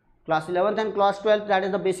 Class 11th and class 12th, that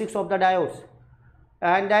is the basics of the diodes.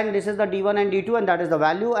 And then this is the D1 and D2, and that is the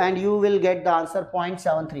value, and you will get the answer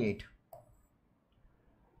 0.738.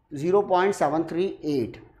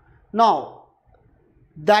 0.738. Now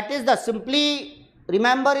that is the simply.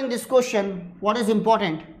 Remember in this question, what is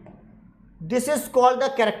important? This is called the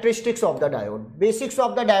characteristics of the diode. Basics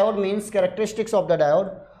of the diode means characteristics of the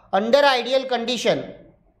diode. Under ideal condition,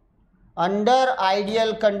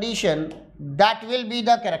 that will be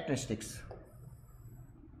the characteristics.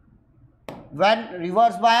 When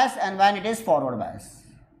reverse bias and when it is forward bias.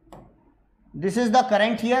 This is the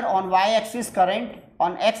current here. On y-axis current,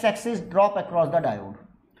 on x-axis drop across the diode.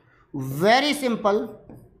 Very simple.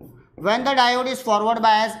 When the diode is forward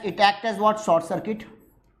bias, it acts as what? Short circuit.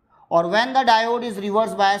 Or when the diode is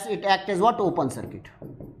reverse bias, it acts as what? Open circuit.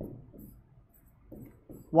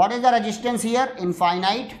 What is the resistance here?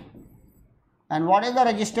 Infinite. And what is the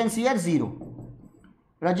resistance here? 0.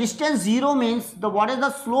 Resistance 0 means what is the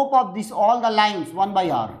slope of this all the lines? 1 by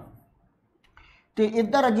R. So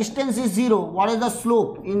if the resistance is 0, what is the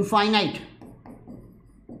slope? Infinite.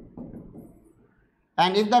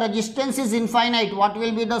 And if the resistance is infinite, what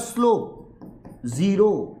will be the slope?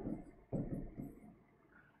 0.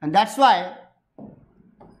 And that's why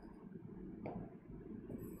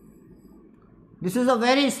this is a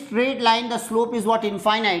very straight line. The slope is what?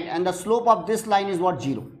 Infinite, and the slope of this line is what?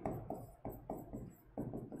 0.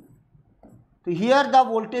 So here the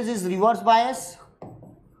voltage is reverse bias.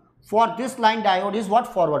 For this line, diode is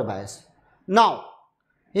what? Forward bias. Now,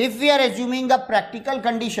 if we are assuming the practical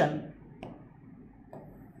condition,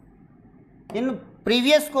 in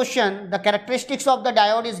previous question, the characteristics of the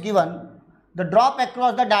diode is given. The drop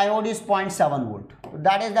across the diode is 0.7 volt. So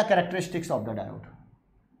that is the characteristics of the diode.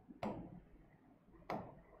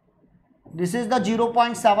 This is the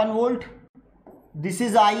 0.7 volt. This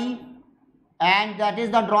is I, and that is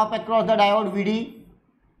the drop across the diode VD,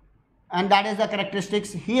 and that is the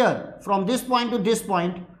characteristics here from this point to this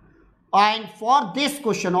point. And for this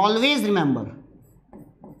question, always remember,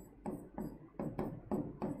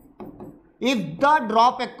 If the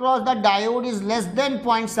drop across the diode is less than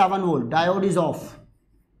 0.7 volt, diode is off.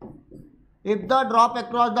 If the drop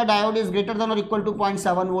across the diode is greater than or equal to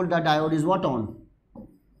 0.7 volt, the diode is what? On.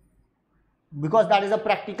 Because that is a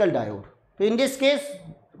practical diode. So in this case,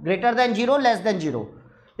 greater than 0, less than 0.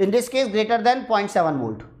 In this case, greater than 0.7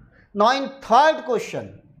 volt. Now in third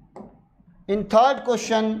question,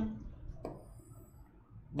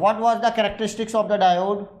 what was the characteristics of the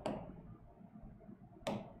diode?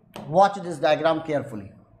 Watch this diagram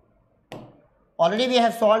carefully. Already we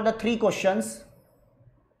have solved the 3 questions.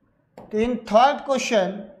 In third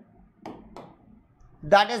question,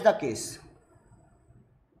 that is the case.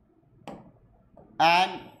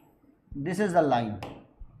 And this is the line.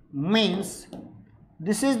 Means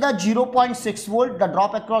this is the 0.6 volt, the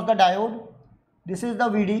drop across the diode. This is the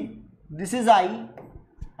VD. This is I.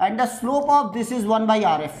 And the slope of this is 1 by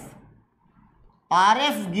RF.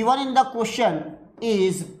 RF given in the question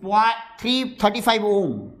is 35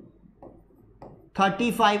 ohm.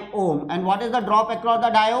 35 ohm. And what is the drop across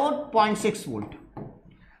the diode? 0.6 volt.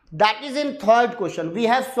 That is in third question. We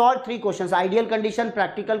have solved 3 questions. Ideal condition,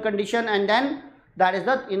 practical condition, and then that is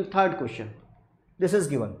the in third question. This is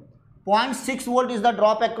given. 0.6 volt is the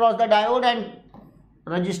drop across the diode and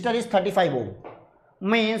resistor is 35 ohm.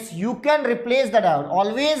 Means you can replace the diode.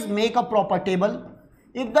 Always make a proper table.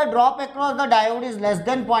 If the drop across the diode is less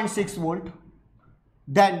than 0.6 volt,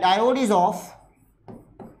 then diode is off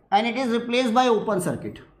and it is replaced by open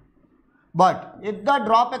circuit. But if the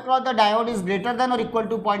drop across the diode is greater than or equal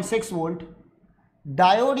to 0.6 volt,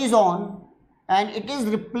 diode is on and it is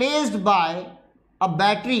replaced by a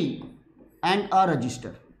battery and a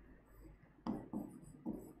resistor.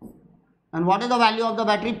 And what is the value of the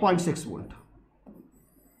battery? 0.6 volt.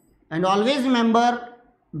 And always remember,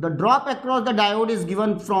 the drop across the diode is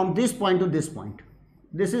given from this point to this point.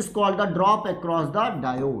 This is called the drop across the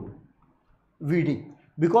diode, VD,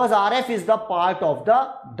 because RF is the part of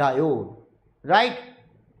the diode, right?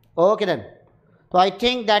 Okay then. So I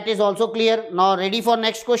think that is also clear. Now ready for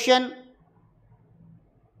next question?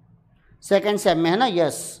 Second sem mein hai na?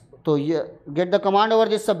 Yes. So get the command over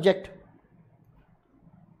this subject.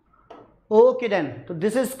 Okay then. So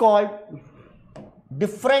this is called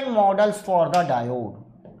different models for the diode.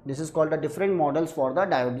 This is called the different models for the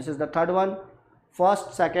diode. This is the third one.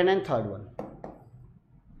 First, second and third one.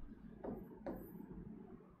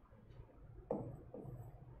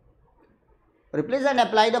 Replace and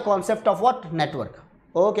apply the concept of what? Network.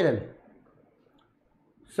 Okay then.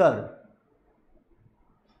 Sir.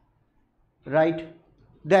 Right.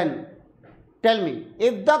 Then tell me,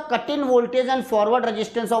 if the cut-in voltage and forward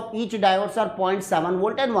resistance of each diodes are 0.7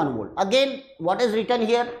 volt and 1 volt. Again, what is written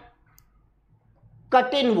here?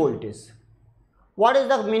 Cut-in voltage. What is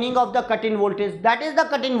the meaning of the cut-in voltage? That is the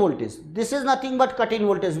cut-in voltage. This is nothing but cut-in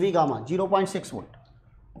voltage, V gamma, 0.6 volt.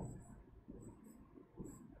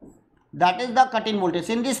 That is the cut-in voltage.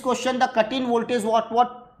 In this question, the cut-in voltage what?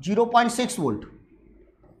 0.6 volt.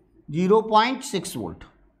 0.6 volt.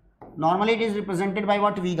 Normally it is represented by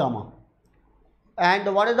what? V gamma.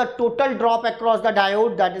 And what is the total drop across the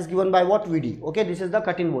diode? That is given by what? VD. Okay, this is the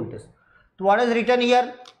cut-in voltage. So what is written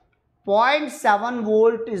here? 0.7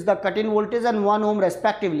 volt is the cut-in voltage and 1 ohm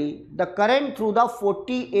respectively. The current through the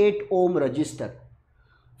 48 ohm resistor.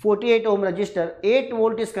 48 ohm resistor. 8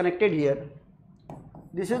 volt is connected here.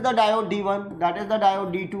 This is the diode D1. That is the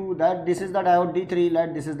diode D2. This is the diode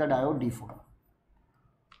D3. This is the diode D4.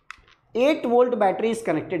 8 volt battery is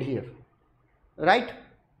connected here. Right?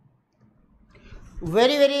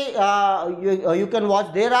 Very you can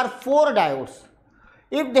watch. There are 4 diodes.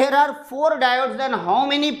 If there are 4 diodes, then how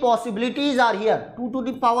many possibilities are here? 2 to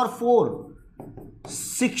the power 4.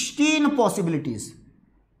 16 possibilities.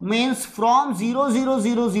 Means from 0000,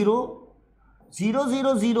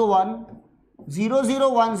 0001,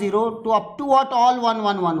 0010 to up to what? All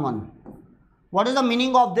 1111. What is the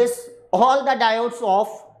meaning of this? All the diodes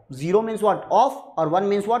off. 0 means what? Off, or 1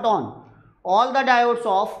 means what? On. All the diodes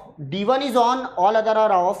off. D1 is on, all other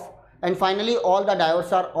are off. And finally, all the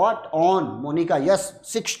diodes are on. Monica, yes,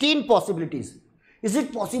 16 possibilities. Is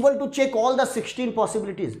it possible to check all the 16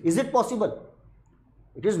 possibilities? Is it possible?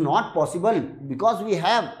 It is not possible, because we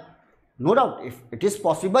have, no doubt, if it is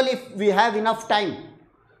possible if we have enough time,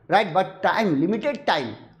 right? But time, limited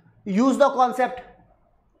time. Use the concept.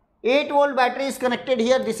 8 volt battery is connected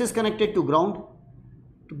here. This is connected to ground.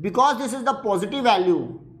 Because this is the positive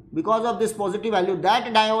value, because of this positive value,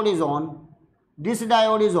 that diode is on. This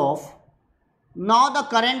diode is off. Now the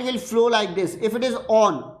current will flow like this. If it is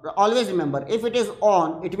on, always remember, if it is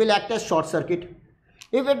on, it will act as short circuit.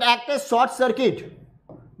 If it acts as short circuit,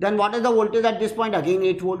 then what is the voltage at this point? Again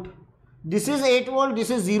 8 volt. This is 8 volt, this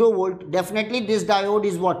is 0 volt. Definitely this diode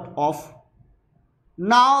is what? Off.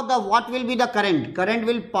 Now what will be the current? Current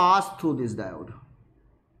will pass through this diode.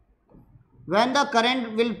 When the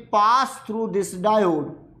current will pass through this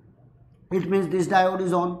diode, it means this diode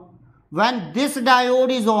is on. When this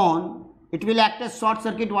diode is on, it will act as short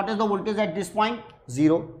circuit. What is the voltage at this point?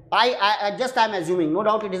 0. I am assuming. No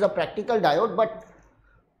doubt it is a practical diode, but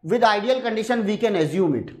with ideal condition we can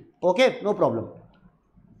assume it. Okay, no problem.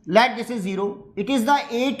 Let this is 0. It is the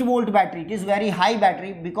 8 volt battery. It is very high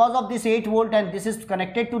battery. Because of this 8 volt and this is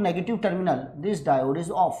connected to negative terminal, this diode is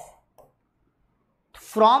off.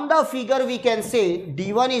 From the figure we can say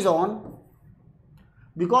D1 is on.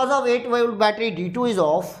 Because of 8 volt battery, D2 is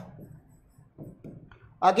off.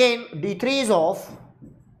 Again D3 is off.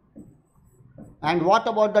 And what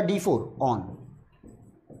about the D4? On.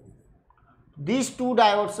 These two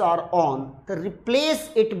diodes are on. So replace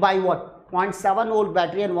it by what? 0.7 volt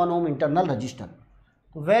battery and 1 ohm internal resistor.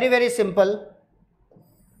 So very, very simple.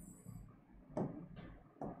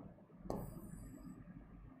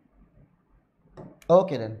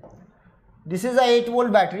 Okay then. This is a 8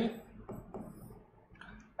 volt battery.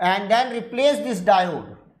 And then replace this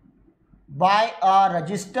diode by a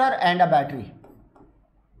resistor and a battery.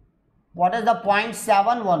 What is the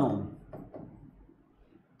 0.71 ohm?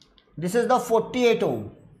 This is the 48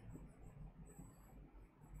 ohm.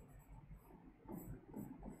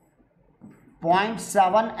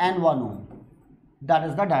 0.7 and 1 ohm. That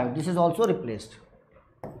is the diode. This is also replaced.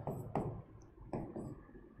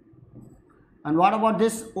 And what about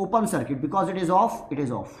this open circuit? Because it is off, it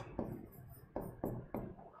is off.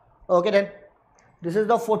 Okay then. This is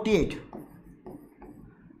the 48.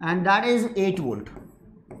 And that is 8 volt.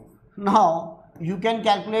 Now you can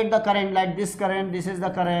calculate the current, like this current, this is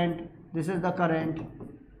the current, this is the current.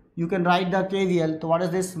 You can write the KVL. So what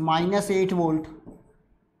is this? Minus 8 volt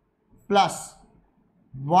plus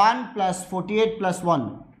 1 plus 48 plus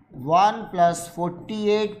 1. 1 plus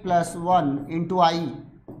 48 plus 1 into I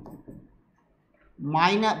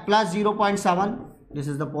minus plus 0.7. This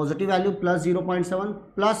is the positive value, plus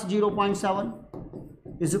 0.7 plus 0.7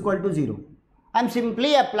 is equal to 0. I am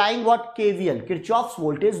simply applying what? KVL, Kirchhoff's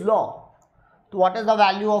voltage law. So what is the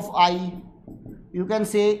value of I? You can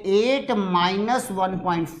say 8 minus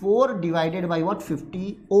 1.4 divided by what?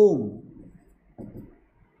 50 ohm.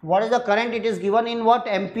 What is the current? It is given in what?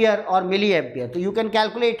 Ampere or milliampere. So you can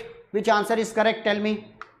calculate which answer is correct. Tell me.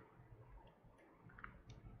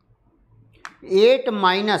 8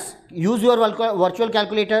 minus, use your virtual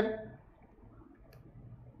calculator,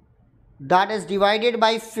 that is divided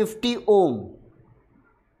by 50 ohm,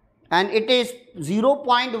 and it is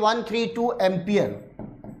 0.132 ampere.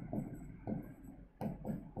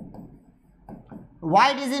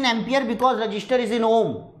 Why it is in ampere? Because resistor is in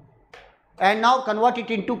ohm. And now convert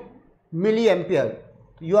it into milliampere.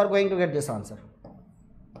 You are going to get this answer.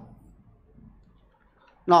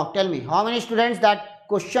 Now tell me, how many students that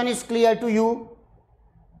question is clear to you?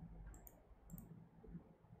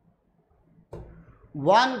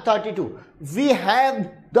 132. We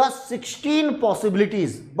have the 16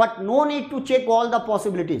 possibilities, but no need to check all the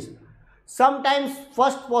possibilities. Sometimes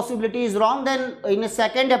first possibility is wrong, then in a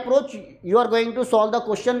second approach you are going to solve the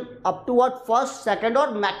question up to what? First, second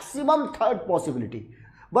or maximum third possibility.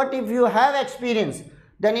 But if you have experience,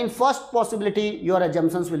 then in first possibility your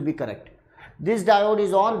assumptions will be correct. This diode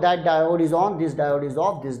is on, that diode is on, this diode is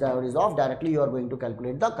off, this diode is off. Directly you are going to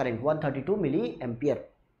calculate the current, 132 milliampere.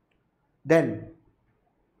 Then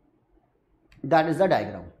that is the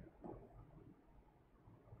diagram.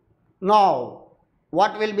 Now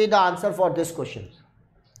what will be the answer for this question?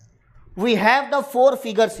 We have the 4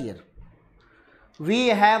 figures here. We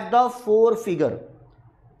have the 4 figure.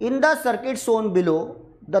 In the circuit shown below,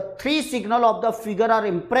 the 3 signal of the figure are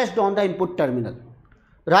impressed on the input terminal.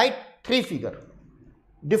 Right? 3 figure.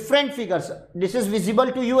 Different figures. This is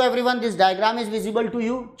visible to you, everyone. This diagram is visible to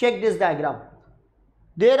you. Check this diagram.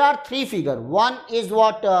 There are 3 figure. One is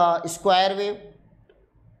what? Square wave.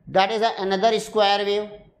 That is another square wave.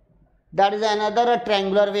 That is another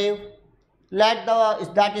triangular wave. Let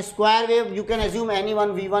that square wave, you can assume any one,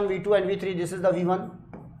 V1, V2 and V3. This is the V1,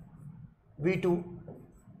 V2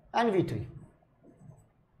 and V3.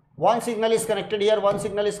 One signal is connected here, one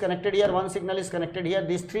signal is connected here, one signal is connected here.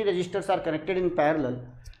 These 3 resistors are connected in parallel,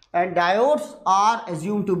 and diodes are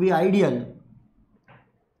assumed to be ideal.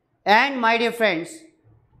 And my dear friends,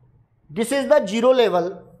 this is the 0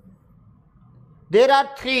 level. There are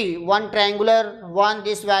 3, one triangular, one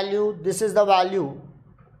this value, this is the value.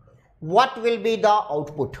 What will be the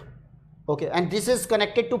output? Okay, and this is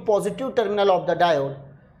connected to positive terminal of the diode,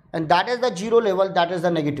 and that is the 0 level, that is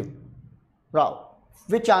the negative. Wow.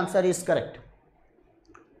 which answer is correct.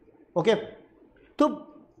 Okay. So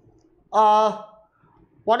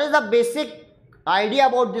what is the basic idea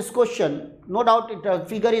about this question? No doubt a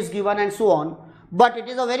figure is given and so on, but it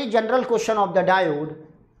is a very general question of the diode.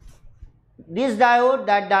 This diode,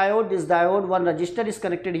 that diode, this diode, one resistor is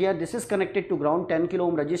connected here, this is connected to ground, 10 kilo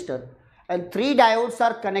ohm resistor, and 3 diodes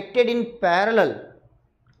are connected in parallel,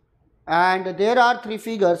 and there are 3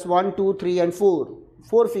 figures, 1, 2, 3 and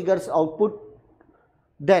 4 figures output.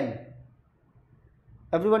 Then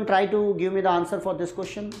everyone try to give me the answer for this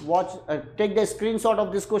question. Watch, take the screenshot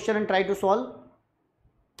of this question and try to solve.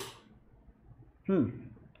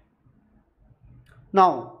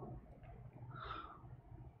 Now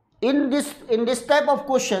in this type of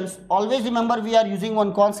questions, always remember we are using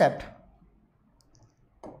one concept.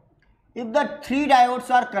 If the 3 diodes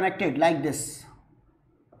are connected like this,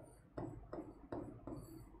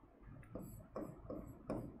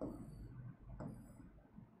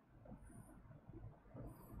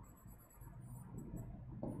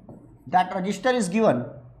 that resistor is given,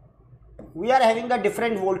 we are having the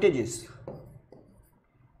different voltages.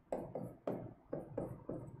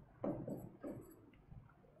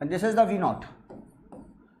 And this is the V0.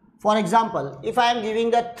 For example, if I am giving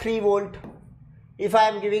the 3 volt, if I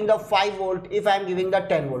am giving the 5 volt, if I am giving the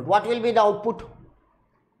 10 volt, what will be the output?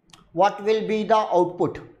 What will be the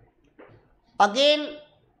output? Again,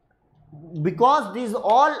 because these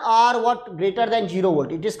all are what greater than 0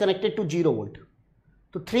 volt, it is connected to 0 volt.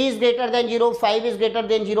 So 3 is greater than 0, 5 is greater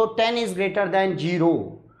than 0, 10 is greater than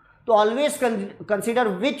 0. So always consider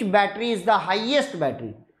which battery is the highest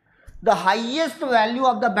battery. The highest value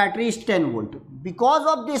of the battery is 10 volt. Because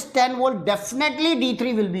of this 10 volt, definitely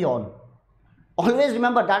D3 will be on. Always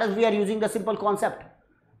remember, that is we are using the simple concept.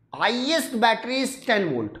 Highest battery is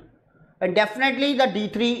 10 volt. And definitely the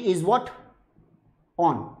D3 is what?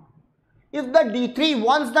 On. If the D3,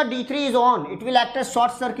 once the D3 is on, it will act as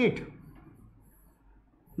short circuit.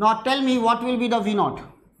 Now tell me what will be the V0.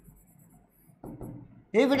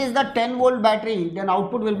 If it is the 10 volt battery, then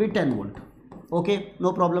output will be 10 volt. Okay,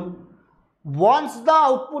 no problem. Once the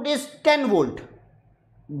output is 10 volt,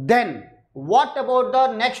 then what about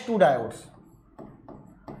the next 2 diodes?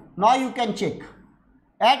 Now you can check.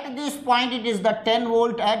 At this point it is the 10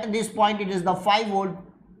 volt, at this point it is the 5 volt.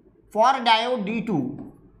 For diode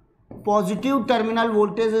D2, positive terminal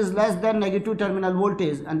voltage is less than negative terminal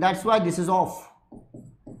voltage, and that's why this is off.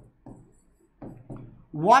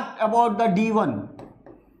 What about the D1?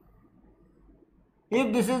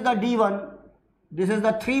 If this is the D1, this is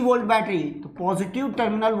the 3 volt battery, the positive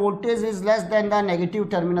terminal voltage is less than the negative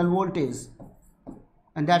terminal voltage,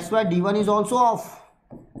 and that's why D1 is also off.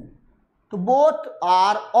 So both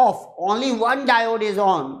are off, only one diode is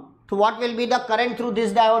on. So what will be the current through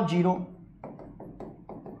this diode? 0.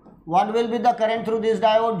 What will be the current through this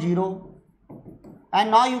diode? 0.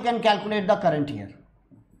 And now you can calculate the current here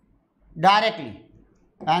directly,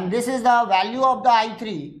 and this is the value of the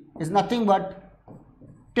I3 is nothing but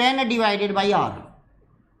 10 divided by R.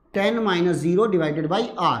 10 minus 0 divided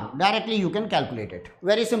by R. Directly you can calculate it.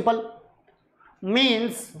 Very simple.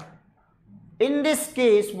 Means in this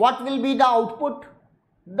case, what will be the output?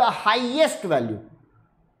 The highest value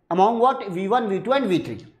among what? V1, V2 and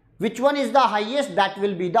V3. Which one is the highest? That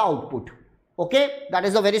will be the output. Okay, that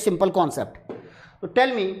is a very simple concept. So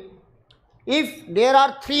tell me, if there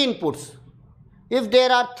are 3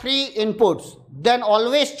 inputs, then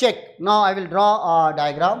always check. Now I will draw a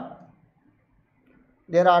diagram.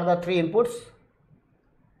 There are the 3 inputs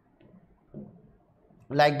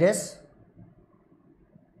like this.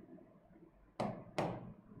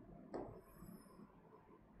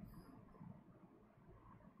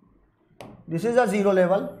 This is a 0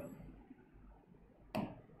 level.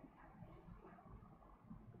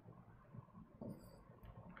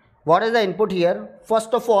 What is the input here?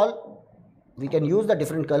 First of all, we can use the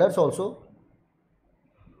different colors also.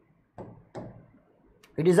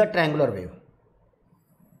 It is a triangular wave.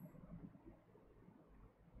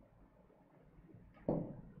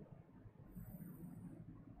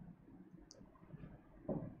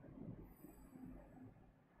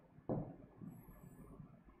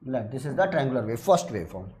 This is the triangular wave, first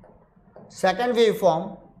waveform. Second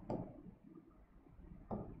waveform,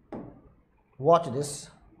 watch this.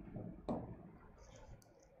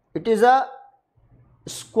 It is a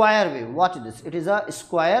square wave. Watch this. It is a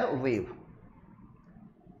square wave.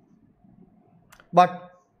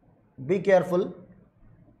 But be careful.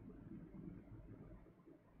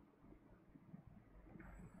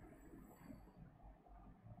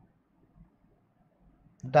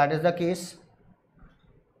 That is the case.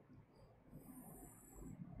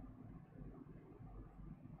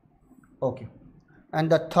 Okay. And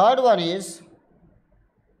the third one is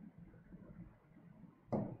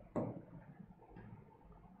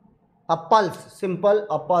a pulse, simple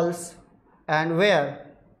a pulse, and where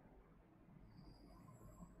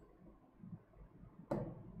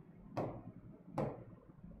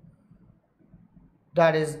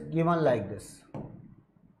that is given like this.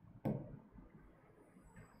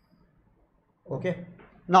 Okay.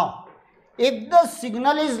 Now, if the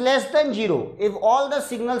signal is less than 0, if all the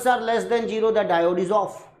signals are less than 0, the diode is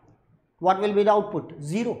off. What will be the output?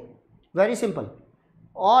 0. Very simple.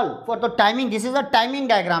 All for the timing. This is a timing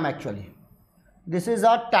diagram actually. This is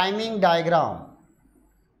a timing diagram.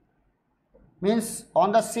 Means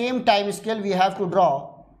on the same time scale we have to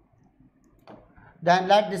draw. Then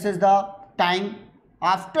let this is the time.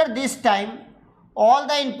 After this time, all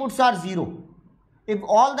the inputs are 0. If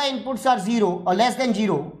all the inputs are 0 or less than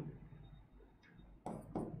 0,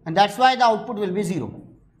 and that's why the output will be 0.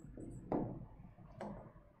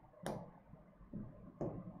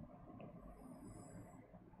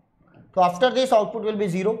 So after this output will be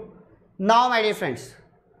 0. Now my dear friends,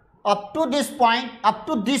 up to this point,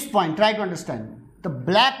 try to understand. The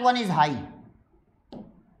black one is high.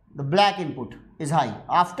 The black input is high.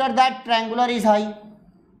 After that triangular is high.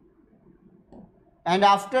 And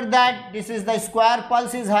after that this is the square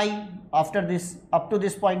pulse is high. After this, up to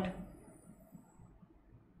this point.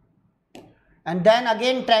 And then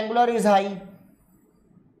again triangular is high.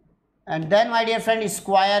 And then my dear friend,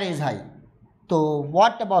 square is high. So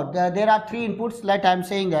what about, there are three inputs. Let I am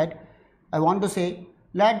saying that, I want to say,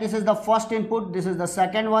 let this is the first input, this is the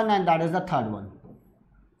second one, and that is the third one.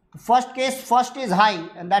 First case, first is high,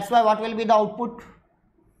 and that's why what will be the output?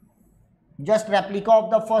 Just replica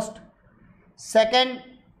of the first. Second,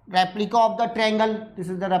 replica of the triangle. This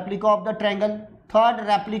is the replica of the triangle. Third,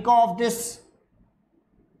 replica of this.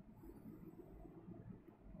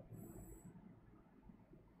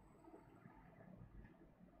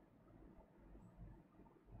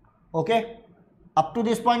 Okay. Up to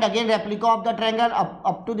this point again replica of the triangle.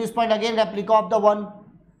 Up to this point again replica of the one.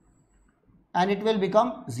 And it will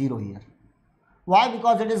become 0 here. Why?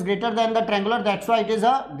 Because it is greater than the triangular. That's why it is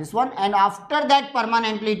this one. And after that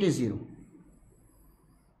permanently it is 0.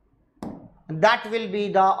 That will be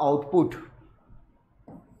the output.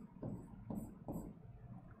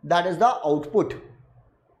 That is the output.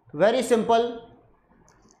 Very simple.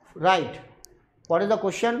 Right. What is the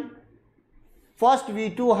question? First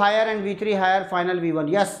V2 higher and V3 higher, final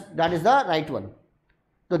V1. Yes, that is the right one.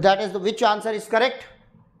 So that is the, which answer is correct?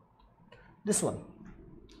 This one.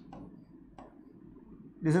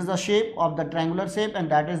 This is the shape of the triangular shape, and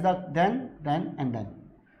that is the then, and then.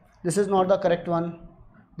 This is not the correct one.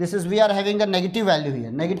 This is, we are having the negative value here.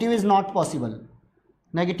 Negative is not possible.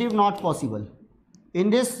 Negative not possible. In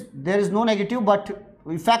this there is no negative, but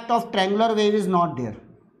effect of triangular wave is not there.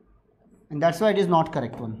 And that's why it is not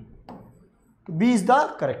correct one. B is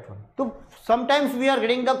the correct one. So sometimes we are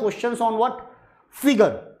getting the questions on what?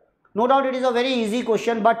 Figure. No doubt it is a very easy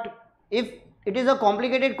question, but if it is a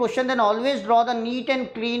complicated question, then always draw the neat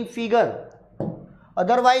and clean figure.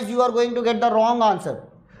 Otherwise you are going to get the wrong answer.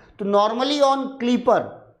 So normally on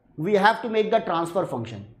clipper we have to make the transfer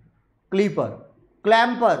function. Clipper.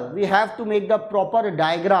 Clamper, we have to make the proper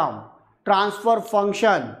diagram. Transfer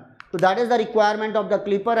function. So that is the requirement of the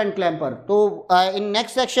clipper and clamper. So in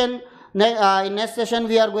next session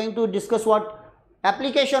we are going to discuss what?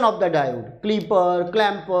 Application of the diode. Clipper,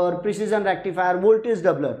 clamper, precision rectifier, voltage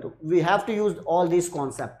doubler. So we have to use all these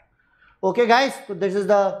concepts. Okay guys, so this is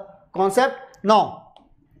the concept. Now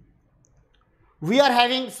we are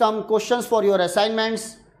having some questions for your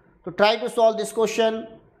assignments. So try to solve this question,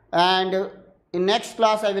 and in next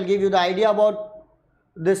class I will give you the idea about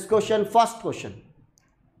this question, first question.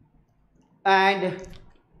 And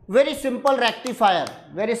very simple rectifier,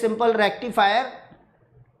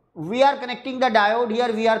 we are connecting the diode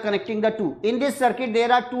here, we are connecting the two. In this circuit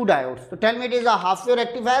there are two diodes. So tell me, it is a half wave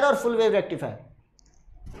rectifier or full wave rectifier?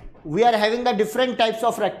 We are having the different types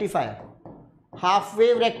of rectifier. Half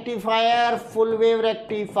wave rectifier, full wave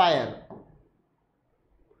rectifier.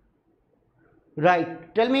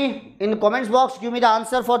 Right. Tell me in the comments box, give me the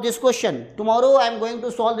answer for this question. Tomorrow I am going to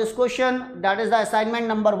solve this question. That is the assignment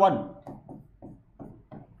number 1.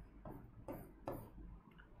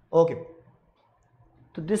 Okay.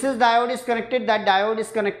 So this is diode is connected, that diode is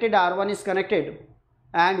connected, R1 is connected,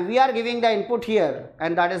 and we are giving the input here,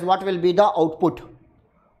 and that is what will be the output.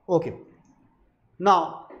 Okay.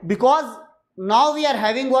 Now, because now we are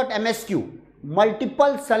having what? MSQ,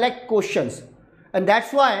 multiple select questions, and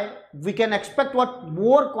that's why we can expect what?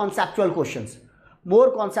 More conceptual questions.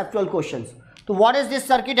 So what is this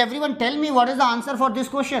circuit? Everyone tell me what is the answer for this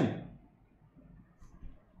question.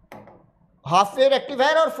 Half wave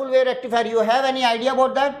rectifier or full wave rectifier? You have any idea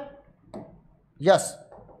about that? Yes.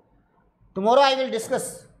 Tomorrow I will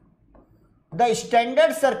discuss. The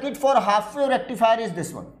standard circuit for half wave rectifier is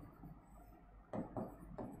this one.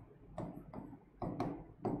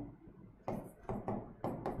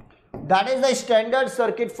 That is the standard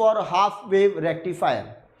circuit for half wave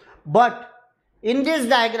rectifier. But in this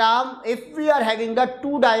diagram, if we are having the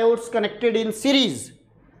two diodes connected in series,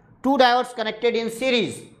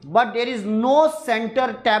 but there is no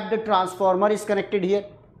center tapped transformer is connected here.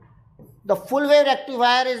 The full wave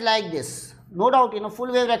rectifier is like this. No doubt in a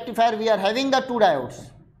full wave rectifier we are having the two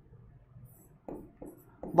diodes.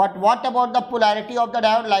 But what about the polarity of the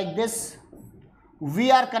diode? Like this.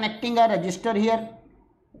 We are connecting a resistor here.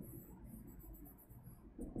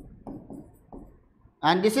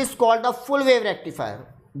 And this is called the full wave rectifier.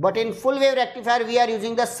 But in full wave rectifier we are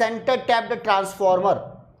using the center tapped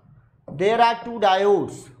transformer. There are two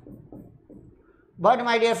diodes. But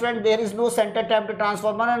my dear friend, there is no center tapped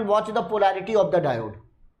transformer, and watch the polarity of the diode.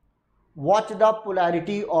 Watch the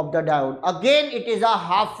polarity of the diode. Again, it is a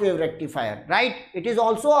half wave rectifier, right? It is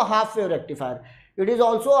also a half wave rectifier.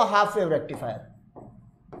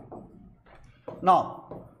 Now,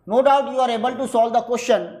 no doubt you are able to solve the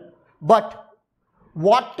question, but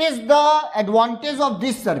what is the advantage of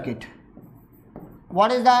this circuit?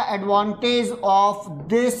 What is the advantage of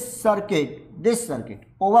this circuit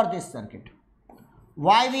over this circuit?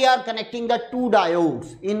 Why we are connecting the two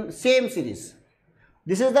diodes in same series?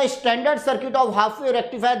 This is the standard circuit of half wave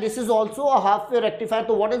rectifier. This is also a half wave rectifier.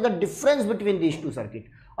 So what is the difference between these two circuits?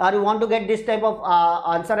 Or you want to get this type of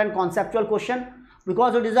answer and conceptual question?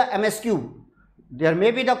 Because it is a MSQ. There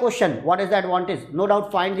may be the question, what is the advantage? No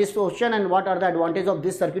doubt find this question and what are the advantages of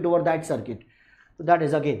this circuit over that circuit. So that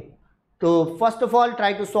is again. So first of all,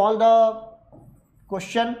 try to solve the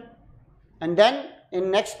question, and then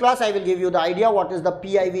in next class I will give you the idea what is the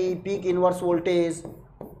PIV, peak inverse voltage,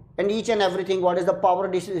 and each and everything. What is the power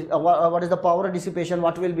dissipation?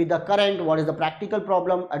 What will be the current? What is the practical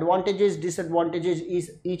problem? Advantages, disadvantages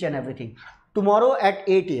is each and everything. Tomorrow at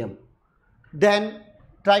 8 AM. Then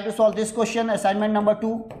try to solve this question, assignment number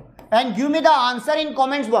 2, and give me the answer in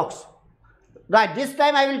comments box. Right, this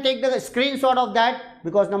time I will take the screenshot of that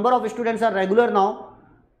because number of students are regular now.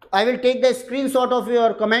 I will take the screenshot of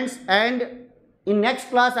your comments and in next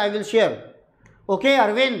class I will share. Okay,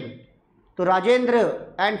 Arvind, to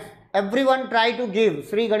Rajendra and everyone try to give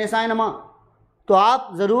Sri Ganesaya Nama. तो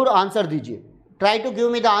आप ज़रूर answer दीजिए. Try to give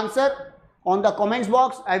me the answer on the comments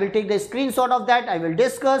box. I will take the screenshot of that. I will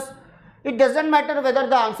discuss. It doesn't matter whether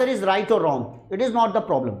the answer is right or wrong. It is not the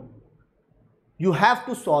problem. You have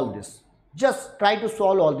to solve this. Just try to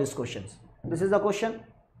solve all these questions. This is the question.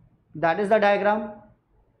 That is the diagram.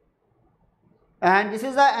 And this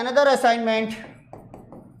is another assignment.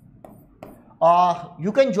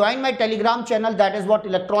 You can join my Telegram channel. That is what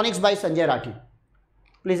Electronics by Sanjay Rathi.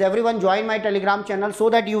 Please everyone join my Telegram channel so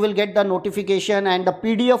that you will get the notification and the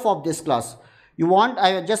PDF of this class. You want,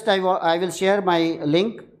 I will share my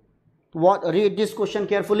link. Read this question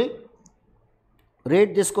carefully.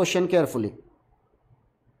 Read this question carefully.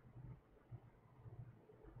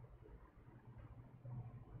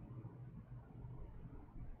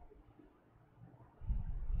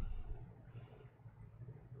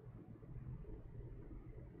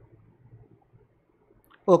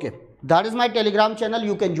 Okay, that is my Telegram channel.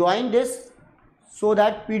 You can join this so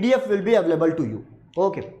that PDF will be available to you.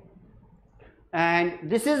 Okay, and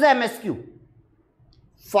this is the MSQ.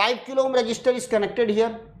 5 kilo ohm resistor is connected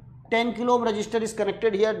here, 10 kilo ohm resistor is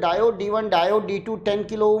connected here, diode D1, diode D2, 10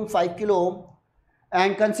 kilo ohm, 5 kilo ohm,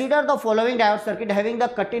 and consider the following diode circuit having the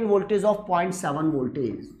cut-in voltage of 0.7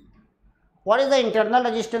 voltage. What is the internal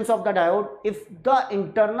resistance of the diode? If the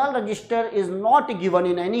internal resistor is not given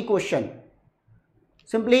in any question,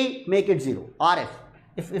 simply make it 0, RF.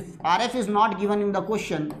 If RF is not given in the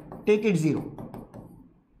question, take it 0.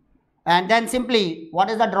 And then simply, what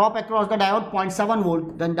is the drop across the diode? 0.7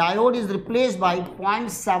 volt. Then diode is replaced by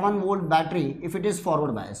 0.7 volt battery if it is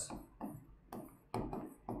forward bias.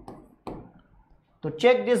 So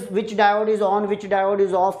check this, which diode is on, which diode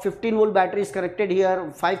is off. 15 volt battery is connected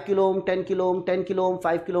here, 5 kilo ohm, 10 kilo ohm, 10 kilo ohm,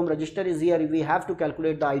 5 kilo ohm resistor is here. We have to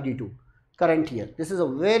calculate the ID2 current here. This is a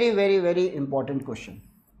very, very, very important question.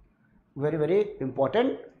 Very, very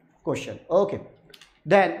important question. Okay.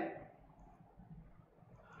 Then,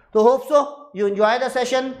 so hope so you enjoy the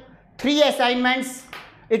session. 3 assignments.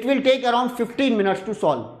 It will take around 15 minutes to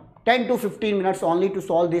solve. 10 to 15 minutes only to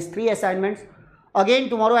solve these 3 assignments. Again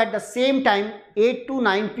tomorrow at the same time 8 to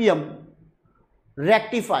 9 PM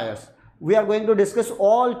rectifiers. we are going to discuss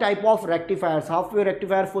all type of rectifiers, half wave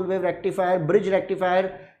rectifier, full wave rectifier, bridge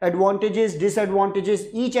rectifier, advantages, disadvantages,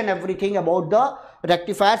 each and everything about the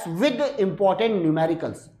rectifiers with important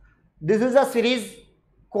numericals. This is a series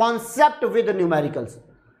concept with numericals,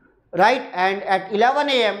 right? And at 11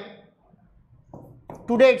 a.m.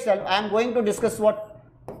 today itself, I am going to discuss what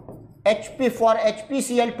HP for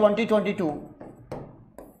HPCL 2022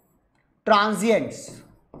 transients,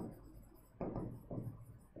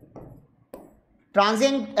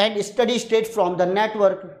 transient and steady state from the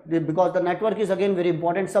network, because the network is again very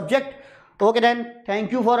important subject. Okay then,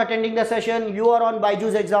 thank you for attending the session. You are on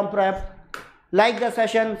BYJU'S exam prep. Like the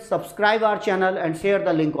session, subscribe our channel and share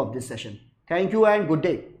the link of this session. Thank you and good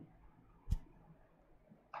day.